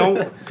I just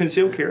don't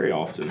conceal carry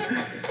often.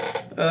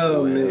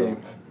 Oh,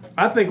 man.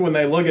 I think when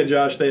they look at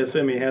Josh, they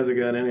assume he has a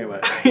gun anyway.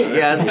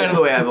 Yeah, that's kind of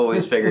the way I've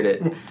always figured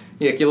it.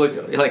 You look,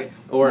 you're like,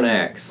 Or an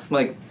axe. I'm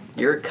like,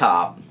 you're a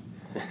cop.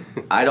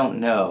 I don't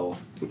know.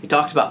 He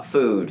talks about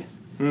food.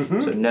 So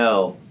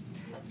no.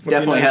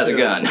 Definitely has a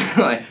gun.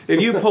 Like,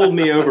 If you pulled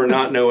me over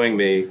not knowing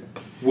me,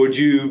 would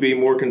you be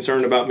more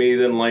concerned about me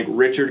than like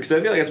Richard? Because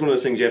I feel like that's one of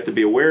those things you have to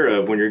be aware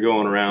of when you're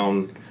going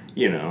around,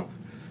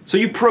 So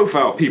you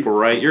profile people,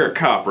 right? You're a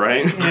cop,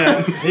 right?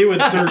 Yeah, he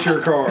would search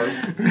your car.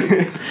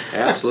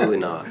 Absolutely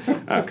not.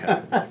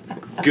 Okay.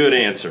 Good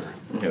answer.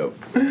 Nope.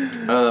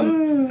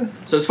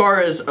 So as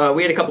far as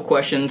we had a couple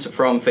questions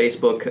from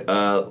Facebook.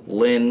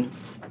 Lynn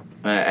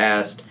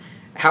asked,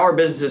 "How are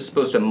businesses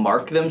supposed to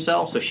mark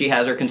themselves?" So she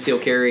has her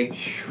concealed carry,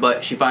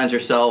 but she finds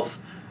herself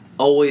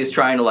always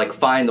trying to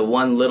find the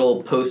one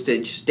little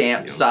postage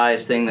stamp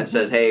size thing that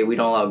says, "Hey, we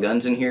don't allow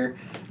guns in here."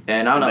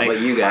 And I don't know They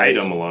about you guys.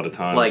 hide them a lot of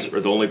times, or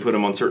they only put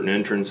them on certain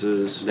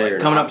entrances. They're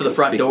Coming not up to the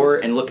front door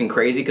conspicuous. and looking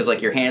crazy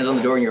because your hand's on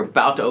the door and you're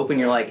about to open.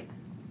 You're like,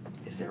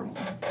 "Is there one?"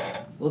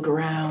 Look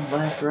around,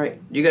 left, right.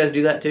 Do you guys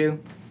do that too?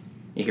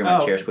 You hear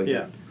my chair squeaking.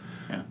 Yeah.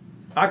 Yeah.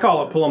 I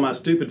call it pulling my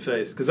stupid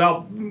face because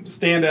I'll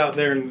stand out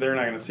there and they're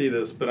not going to see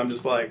this, but I'm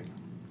just like,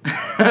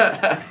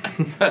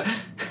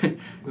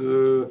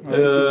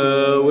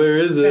 Where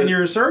is and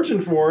you're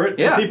searching for it.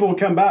 Yeah. And people will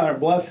come by and are,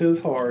 bless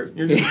his heart.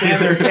 You're just standing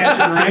there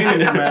catching rain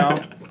in your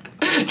mouth.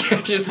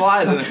 Catching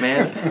flies in it,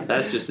 man.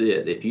 That's just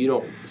it. If you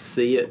don't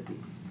see it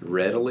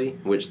readily,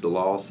 which the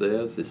law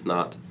says it's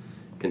not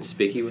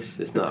conspicuous,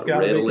 it's not gotta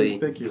be readily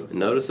conspicuous.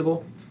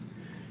 noticeable.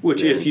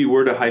 Which, if you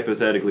were to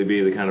hypothetically be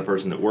the kind of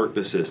person that worked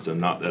the system,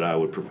 not that I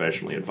would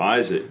professionally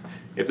advise it,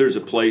 if there's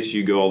a place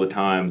you go all the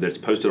time that's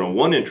posted on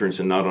one entrance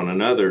and not on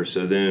another,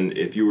 so then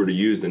if you were to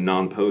use the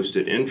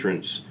non-posted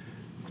entrance,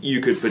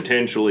 you could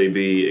potentially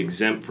be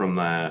exempt from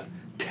that.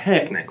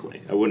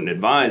 Technically, I wouldn't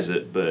advise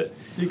it, but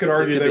You could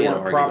argue could they be an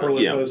weren't argument.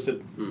 properly Yeah.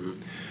 posted.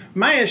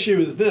 My issue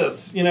is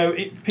this,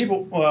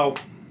 people,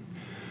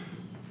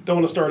 don't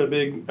want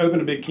to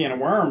open a big can of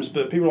worms,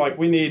 but people are like,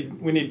 we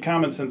need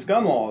common sense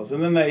gun laws,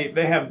 and then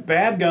they have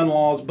bad gun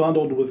laws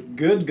bundled with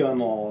good gun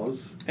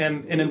laws,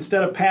 and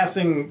instead of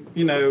passing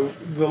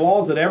the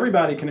laws that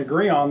everybody can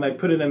agree on, they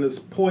put it in this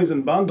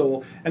poison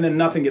bundle, and then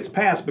nothing gets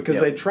passed because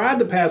they tried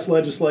to pass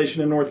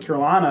legislation in North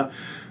Carolina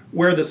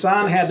where the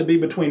sign had to be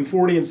between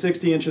 40 and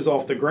 60 inches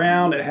off the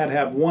ground. It had to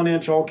have 1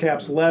 inch all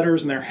caps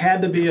letters, and there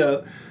had to be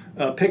a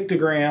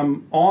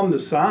pictogram on the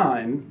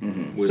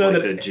sign, with so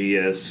like that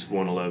the GS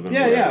 111.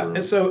 yeah,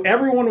 and so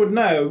everyone would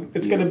know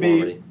it's going to be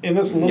Uniformity. in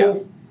this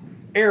little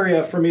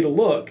area for me to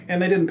look,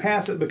 and they didn't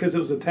pass it because it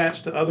was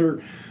attached to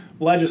other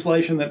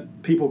legislation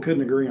that people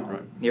couldn't agree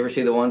on. You ever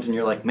see the ones and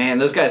you're like, man,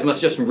 those guys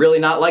must just really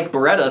not like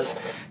Berettas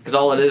because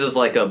all it is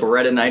like a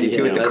Beretta 92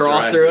 Yeah, with the that's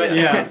cross right, through it.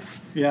 Yeah,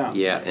 yeah.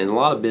 Yeah, and a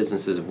lot of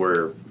businesses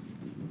were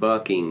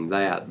bucking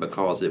that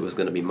because it was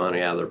going to be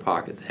money out of their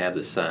pocket to have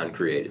this sign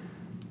created.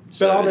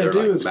 But all they they're,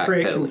 do is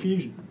create backpedaling.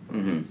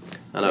 confusion.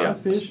 I know.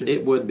 That's the issue.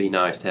 It would be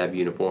nice to have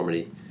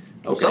uniformity.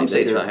 Okay, some they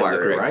states do not have require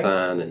the it, correct right?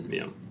 sign, and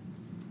Yeah.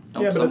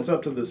 Oh, Yeah, but some- it's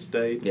up to the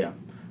state. Yeah.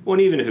 Well,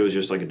 and even if it was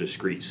just like a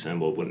discrete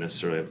symbol, it wouldn't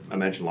necessarily. I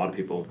imagine a lot of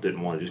people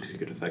didn't want it just because it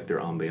could affect their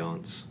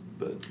ambiance.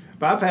 But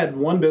I've had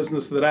one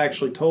business that I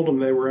actually told them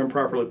they were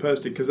improperly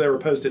posted because they were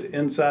posted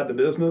inside the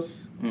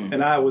business,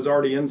 and I was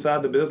already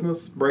inside the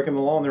business breaking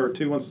the law, and there were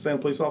two Winston-Salem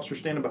police officers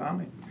standing behind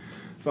me.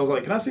 So I was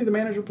like, "Can I see the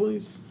manager,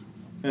 please?"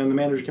 And the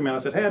manager came out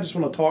and said, hey, I just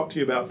want to talk to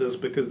you about this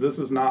because this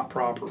is not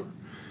proper.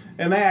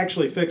 And they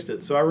actually fixed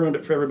it, so I ruined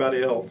it for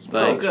everybody else.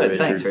 Thanks, good. Richard.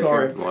 Thanks, Richard.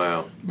 Sorry.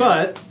 Wow.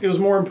 But it was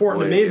more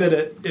important Way to me to go.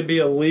 that it be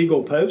a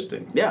legal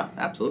posting. Yeah,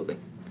 absolutely.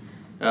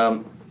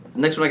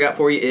 Next one I got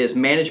for you is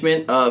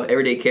management of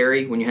everyday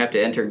carry when you have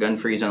to enter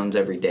gun-free zones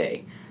every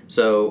day.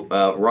 So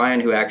Ryan,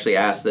 who actually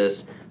asked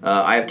this,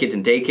 I have kids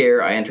in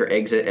daycare. I enter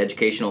exit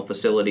educational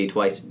facility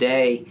twice a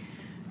day.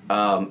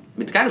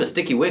 It's kind of a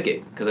sticky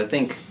wicket because I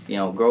think,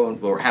 grow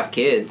or have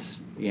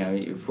kids,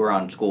 if we're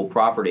on school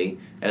property,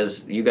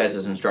 as you guys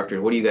as instructors,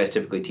 what do you guys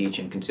typically teach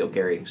in concealed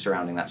carry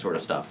surrounding that sort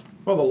of stuff?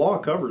 Well, the law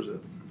covers it.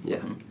 Yeah.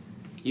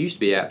 Used to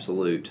be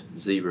absolute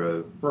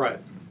zero Right.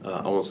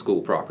 on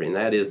school property, and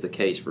that is the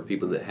case for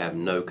people that have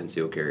no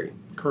concealed carry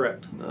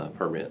Correct.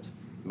 permit.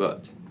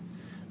 But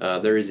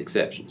there is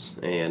exceptions,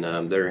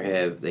 and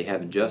they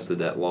have adjusted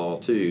that law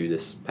too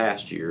this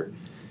past year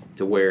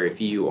to where if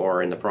you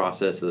are in the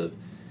process of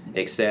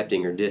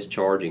accepting or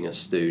discharging a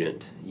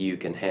student, you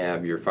can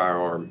have your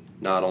firearm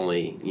not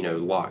only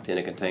locked in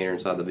a container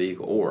inside the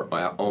vehicle or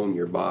on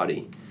your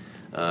body.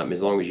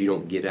 As long as you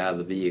don't get out of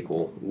the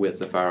vehicle with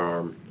the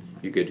firearm,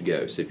 you're good to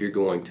go. So if you're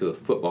going to a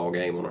football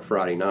game on a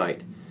Friday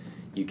night,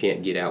 you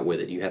can't get out with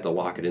it. You have to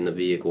lock it in the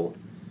vehicle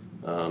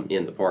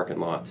in the parking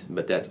lot.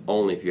 But that's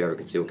only if you have a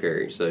concealed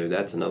carry. So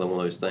that's another one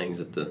of those things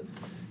that the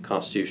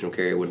constitutional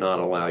carry would not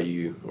allow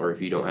you, or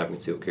if you don't have a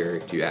concealed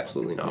carry, to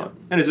absolutely not.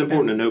 And it's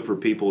important to note for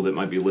people that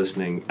might be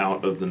listening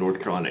out of the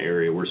North Carolina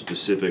area, we're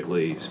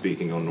specifically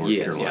speaking on North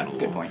Yes. Carolina Yeah, law.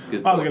 good point.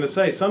 Good I was point. going to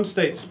say some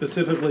states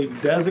specifically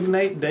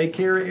designate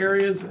daycare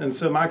areas, and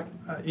so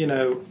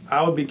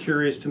I would be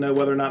curious to know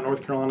whether or not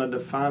North Carolina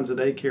defines a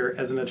daycare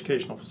as an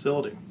educational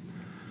facility.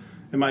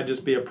 It might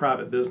just be a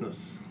private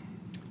business.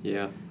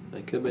 Yeah,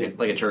 it could be.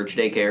 Like a church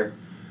daycare?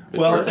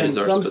 Well, churches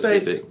and are some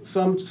specific.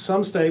 states,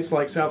 some states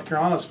like South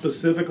Carolina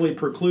specifically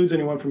precludes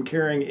anyone from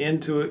carrying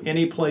into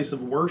any place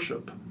of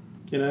worship.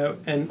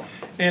 And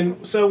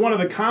so one of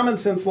the common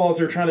sense laws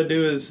they're trying to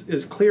do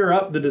is clear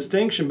up the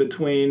distinction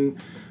between,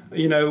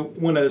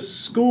 when a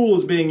school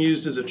is being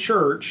used as a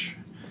church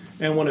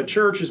and when a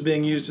church is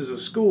being used as a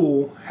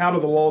school, how do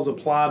the laws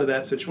apply to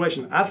that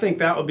situation? I think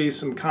that would be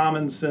some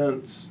common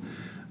sense.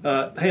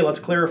 Hey,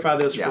 let's clarify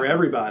this for Yeah.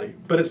 everybody.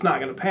 But it's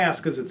not going to pass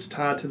because it's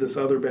tied to this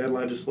other bad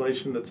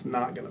legislation that's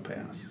not going to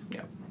pass.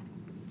 Yeah.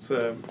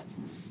 So,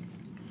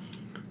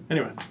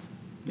 anyway.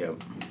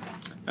 Yep.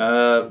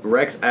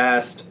 Rex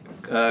asked,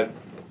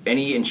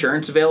 any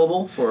insurance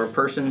available for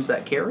persons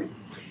that carry?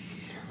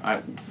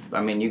 I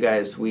mean, you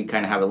guys, we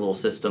kind of have a little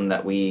system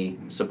that we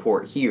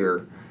support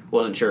here.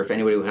 Wasn't sure if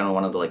anybody kind of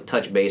wanted to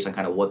touch base on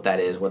kind of what that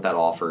is, what that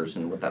offers,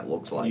 and what that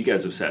looks like. You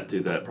guys have sat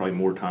through that probably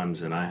more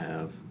times than I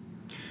have.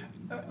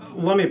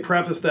 Let me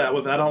preface that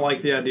with I don't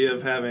like the idea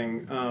of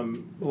having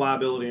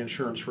liability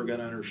insurance for gun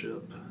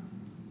ownership.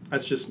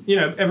 That's just,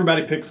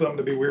 everybody picks something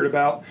to be weird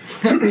about.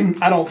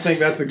 I don't think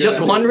that's a good Just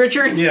idea. one,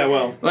 Richard? Yeah,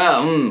 well.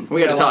 Well,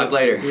 we got to talk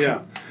later.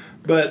 Yeah.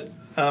 But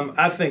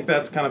I think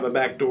that's kind of a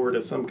backdoor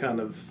to some kind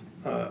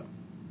of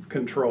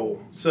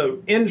control.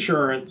 So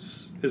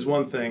insurance is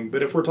one thing,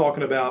 but if we're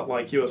talking about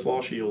like U.S. Law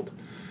Shield.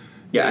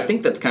 Yeah, I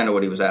think that's kind of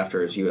what he was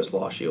after is U.S.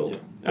 Law Shield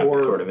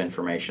Or- sort of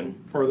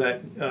information. Or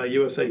that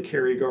USA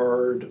Carry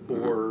Guard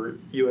or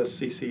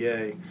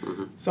USCCA,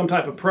 some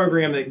type of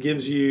program that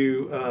gives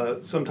you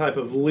some type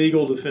of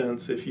legal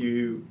defense if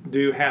you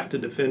do have to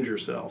defend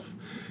yourself.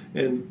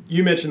 And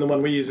you mentioned the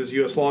one we use is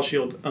U.S. Law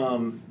Shield.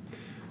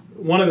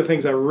 One of the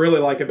things I really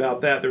like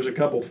about that, there's a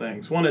couple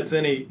things. One, it's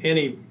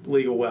any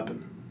legal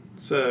weapon.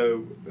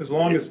 So as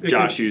long as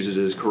Josh uses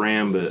his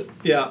karambit.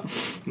 yeah,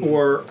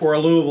 or a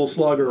Louisville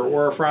Slugger,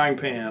 or a frying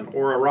pan,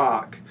 or a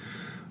rock,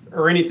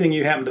 or anything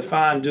you happen to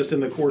find just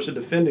in the course of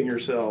defending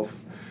yourself,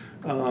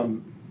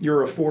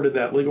 you're afforded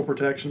that legal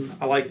protection.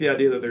 I like the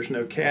idea that there's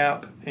no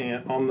cap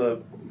and on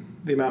the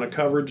amount of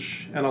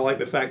coverage, and I like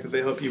the fact that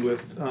they help you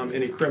with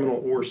any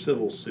criminal or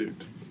civil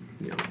suit.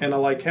 Yeah. And I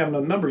like having a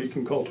number you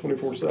can call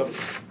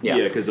 24/7. Yeah.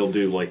 Yeah, because they'll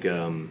do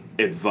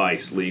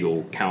advice,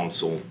 legal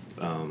counsel.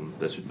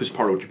 That's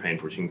part of what you're paying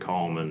for. So you can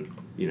call them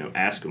and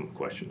ask them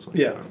questions. Like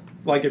Yeah, that.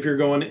 like if you're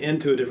going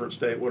into a different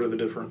state, what are the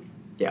different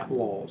Yeah.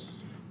 laws?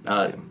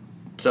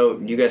 So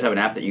you guys have an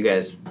app that you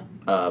guys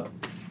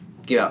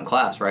give out in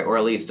class, right? Or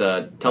at least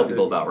tell I people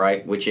do. about,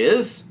 right? Which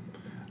is?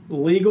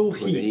 Legal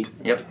Legal Heat. Heat.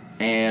 Yep.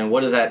 And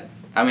what is that?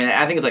 I mean,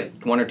 I think it's like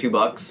 $1 or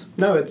 $2.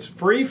 No, it's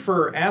free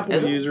for Apple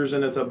Is it? users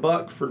and it's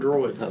 $1 for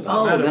Droids.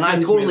 Oh, That then I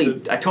offends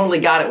me as totally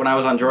got it when I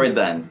was on Droid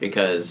then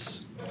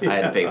because I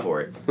had to pay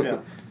for it. yeah.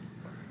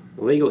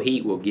 Legal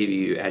Heat will give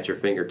you at your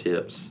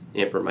fingertips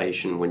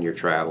information when you're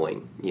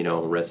traveling,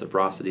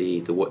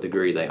 reciprocity, to what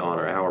degree they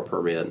honor our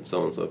permit, and so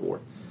on and so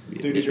forth.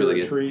 Duty It's to really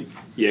good. retreat.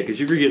 Yeah,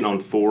 because if you're getting on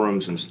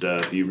forums and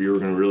stuff, you're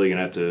really going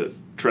to have to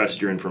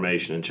trust your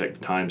information and check the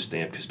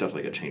timestamp because stuff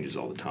like that changes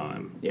all the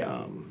time.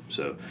 Yeah.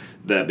 So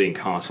that being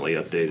constantly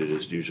updated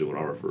is usually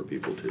what I refer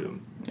people to.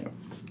 Yeah.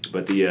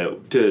 But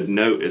to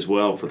note as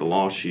well for the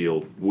Law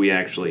Shield, we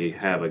actually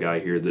have a guy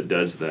here that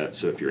does that.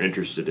 So if you're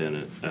interested in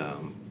it,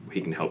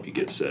 he can help you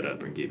get set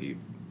up and give you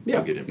Yeah.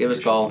 good information. Give us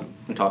a call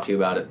and talk to you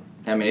about it.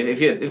 I mean, if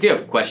you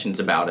have questions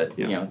about it,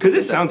 you know,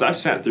 because I've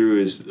sat through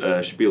his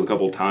spiel a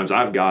couple of times.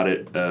 I've got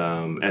it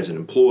as an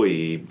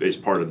employee as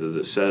part of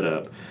the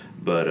setup,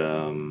 but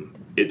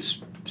it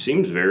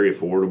seems very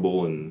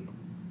affordable and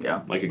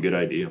like a good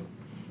idea.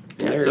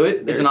 Yeah, so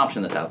it's an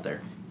option that's out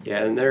there.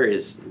 Yeah, and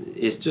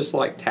it's just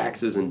like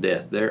taxes and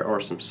death. There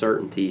are some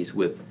certainties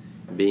with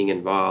being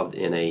involved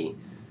in a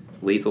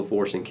lethal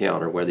force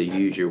encounter, whether you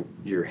use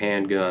your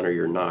handgun or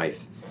your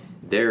knife.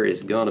 There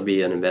is going to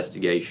be an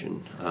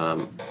investigation.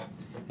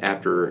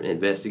 After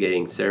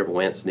investigating several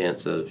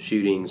incidents of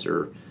shootings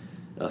or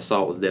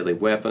assault with a deadly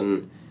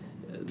weapon,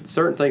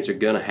 certain things are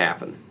going to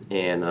happen.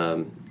 And,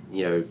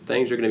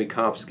 things are going to be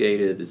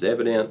confiscated as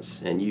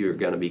evidence, and you are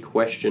going to be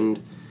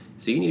questioned.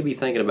 So you need to be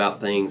thinking about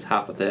things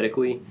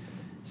hypothetically.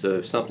 So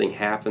if something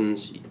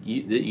happens,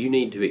 you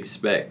need to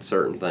expect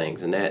certain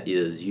things, and that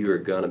is you are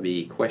going to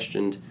be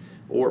questioned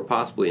or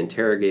possibly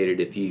interrogated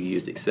if you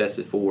used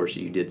excessive force,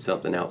 you did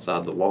something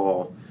outside the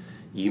law.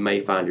 You may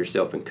find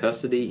yourself in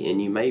custody,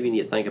 and you maybe need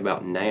to think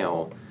about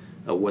now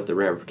what the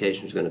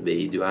ramifications are going to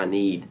be. Do I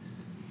need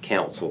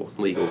counsel,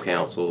 legal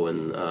counsel,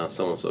 and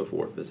so on and so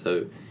forth? But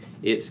so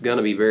it's going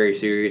to be very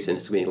serious, and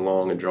it's going to be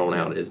long and drawn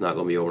out. It's not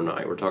going to be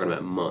overnight. We're talking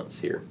about months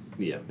here.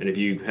 Yeah, and if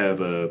you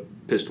have a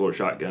pistol or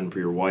shotgun for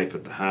your wife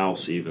at the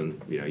house,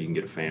 even, you can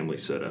get a family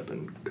set up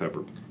and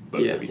cover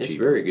both of you it's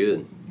cheaper. very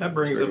good. That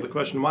brings up the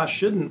question: why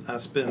shouldn't I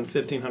spend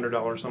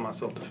 $1,500 on my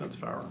self-defense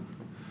firearm?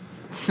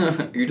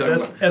 You're talking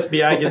about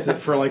SBI gets it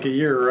for like a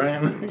year,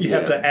 right? You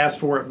have to ask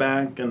for it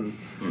back and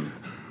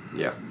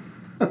Yeah.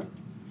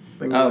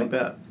 things like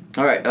that.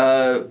 All right.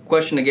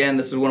 Question again.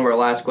 This is one of our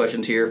last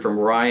questions here from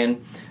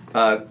Ryan.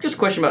 Just a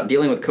question about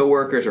dealing with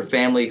coworkers or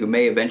family who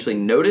may eventually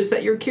notice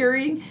that you're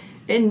carrying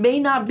and may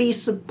not be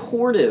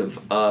supportive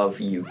of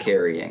you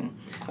carrying.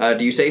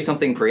 Do you say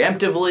something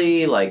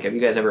preemptively? Like, have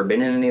you guys ever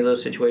been in any of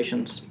those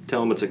situations? Tell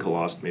them it's a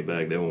colostomy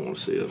bag. They won't want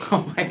to see it.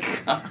 Oh my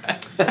god.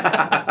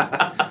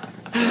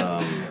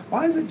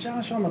 Why isn't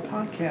Josh on the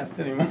podcast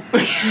anymore?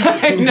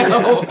 I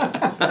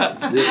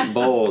know. This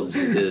bulge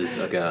is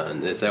a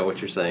gun. Is that what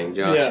you're saying,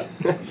 Josh?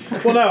 Yeah.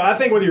 Well, no, I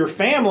think with your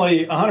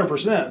family,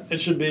 100%, it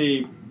should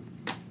be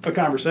a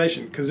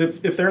conversation. Because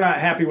if they're not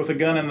happy with a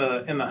gun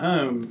in the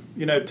home,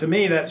 to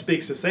me that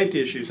speaks to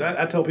safety issues.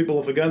 I tell people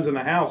if a gun's in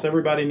the house,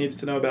 everybody needs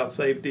to know about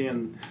safety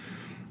and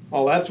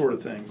all that sort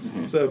of things.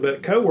 Mm-hmm. So,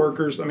 but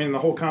coworkers, I mean, the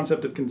whole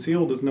concept of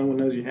concealed is no one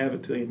knows you have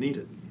it till you need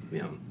it.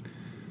 Yeah.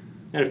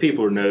 And if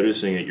people are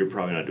noticing it, you're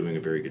probably not doing a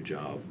very good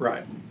job.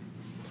 Right.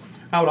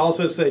 I would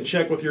also say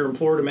check with your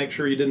employer to make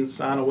sure you didn't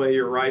sign away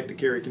your right to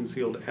carry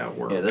concealed at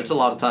work. Yeah, that's a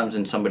lot of times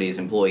in somebody's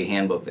employee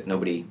handbook that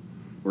nobody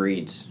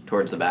reads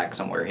towards the back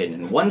somewhere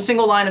hidden. One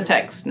single line of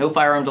text: no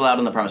firearms allowed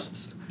on the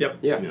premises. Yep.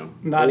 Yeah.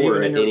 Not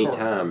or even in at your any car.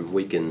 time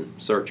we can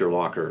search your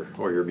locker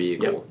or your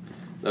vehicle. Yep.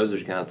 Those are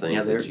the kind of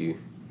things that you...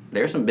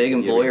 There's some big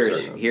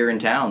employers here in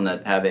town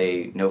that have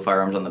a no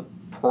firearms on the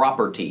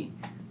property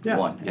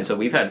one. And so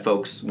we've had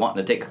folks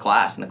wanting to take a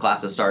class, and the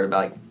classes start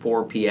about like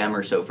 4 p.m.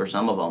 or so for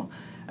some of them.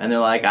 And they're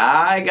like,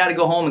 I got to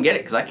go home and get it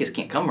because I just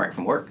can't come right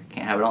from work.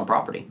 Can't have it on the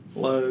property.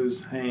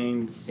 Lowe's,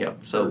 Haynes.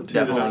 Yep. So two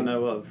definitely. that I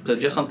know of. So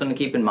just something to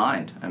keep in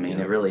mind. I mean,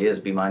 it really is.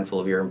 Be mindful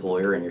of your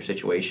employer and your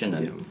situation.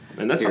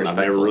 And that's something I've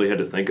never really had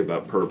to think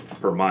about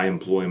per my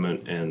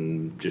employment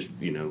and just,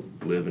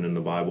 living in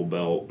the Bible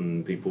Belt,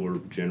 and people are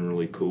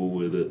generally cool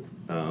with it.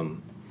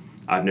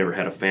 I've never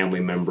had a family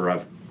member.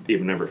 I've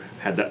even never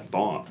had that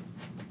thought.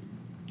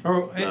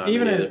 Or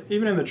even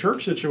in the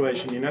church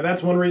situation,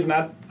 that's one reason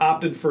I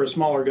opted for a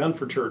smaller gun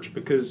for church,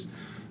 because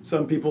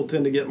some people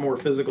tend to get more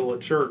physical at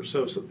church.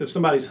 So if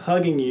somebody's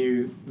hugging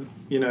you,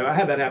 I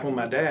had that happen with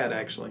my dad,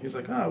 actually. He's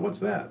like, oh, what's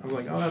that? I was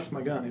like, oh, that's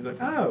my gun. He's like,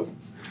 oh.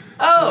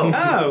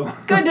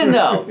 Good to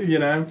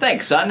know.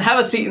 Thanks, son. Have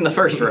a seat in the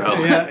first row.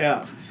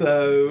 Yeah.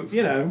 So,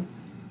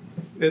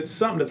 it's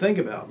something to think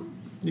about.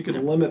 You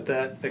can limit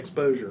that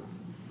exposure.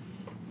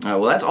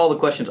 Well, that's all the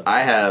questions I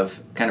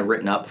have kind of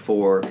written up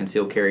for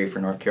concealed carry for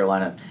North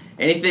Carolina.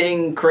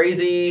 Anything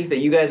crazy that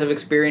you guys have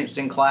experienced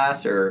in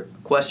class, or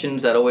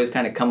questions that always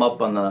kind of come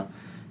up on the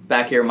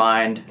back of your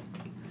mind?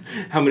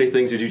 How many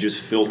things did you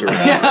just filter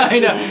out? Yeah, I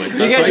know.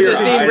 You guys should have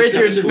seen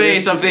Richard's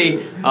face of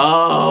the,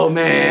 oh,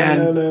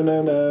 man.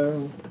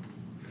 No.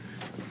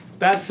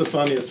 That's the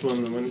funniest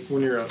one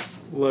when you're a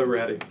low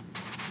ratty.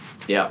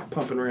 Yeah.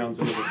 Pumping rounds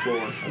into the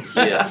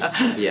floor.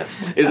 Yeah.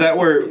 Is that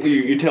where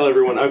you tell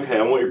everyone, okay,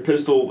 I want your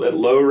pistol at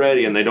low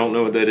ready, and they don't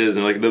know what that is,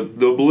 and like the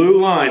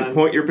blue line,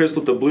 point your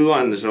pistol at the blue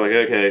line, and they're like,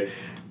 okay,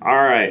 all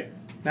right,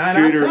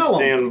 shooter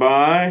stand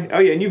by. Oh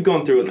yeah, and you've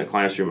gone through it in the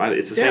classroom.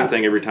 It's the same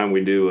thing every time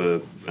we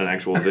do an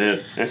actual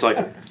event. And it's like,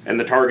 and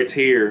the target's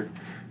here,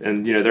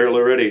 and they're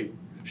low ready.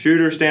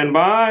 Shooter stand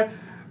by.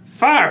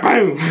 Fire!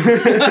 Boom!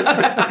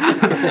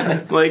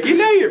 Like,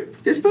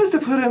 you're supposed to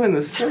put him in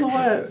the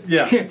silhouette.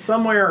 Yeah,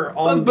 somewhere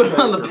on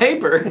the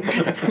paper.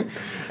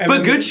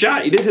 But good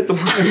shot. You did hit the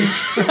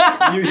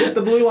line. You hit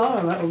the blue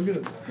line. That was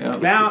good. Yeah.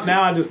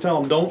 Now I just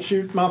tell them, don't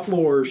shoot my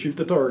floor. Shoot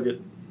the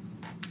target.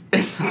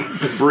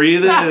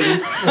 Breathe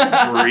in,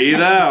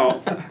 breathe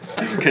out.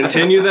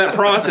 Continue that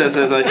process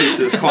as I teach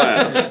this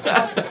class.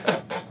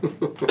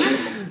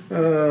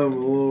 Oh,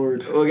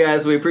 Lord. Well,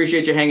 guys, we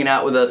appreciate you hanging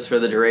out with us for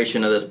the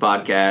duration of this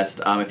podcast.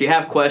 If you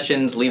have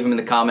questions, leave them in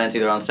the comments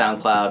either on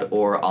SoundCloud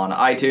or on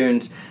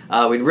iTunes.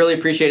 We'd really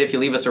appreciate it if you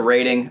leave us a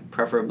rating,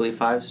 preferably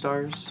 5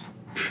 stars.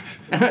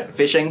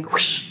 Fishing.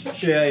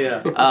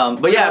 Yeah.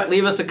 But yeah,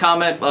 leave us a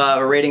comment,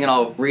 a rating, and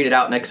I'll read it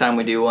out next time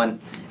we do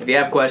one. If you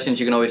have questions,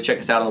 you can always check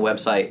us out on the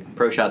website,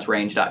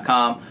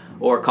 proshotsrange.com,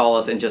 or call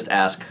us and just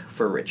ask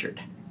for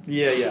Richard.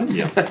 Yeah.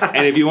 Yeah.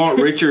 And if you want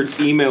Richard's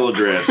email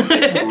address,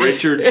 it's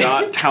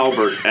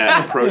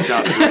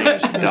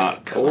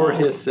richard.talbert@proshotsrange.com. Or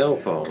his cell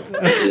phone.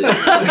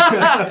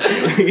 Yeah, I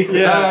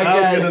was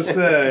guys. going to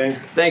say.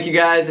 Thank you,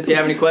 guys. If you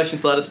have any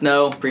questions, let us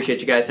know.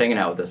 Appreciate you guys hanging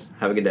out with us.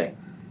 Have a good day.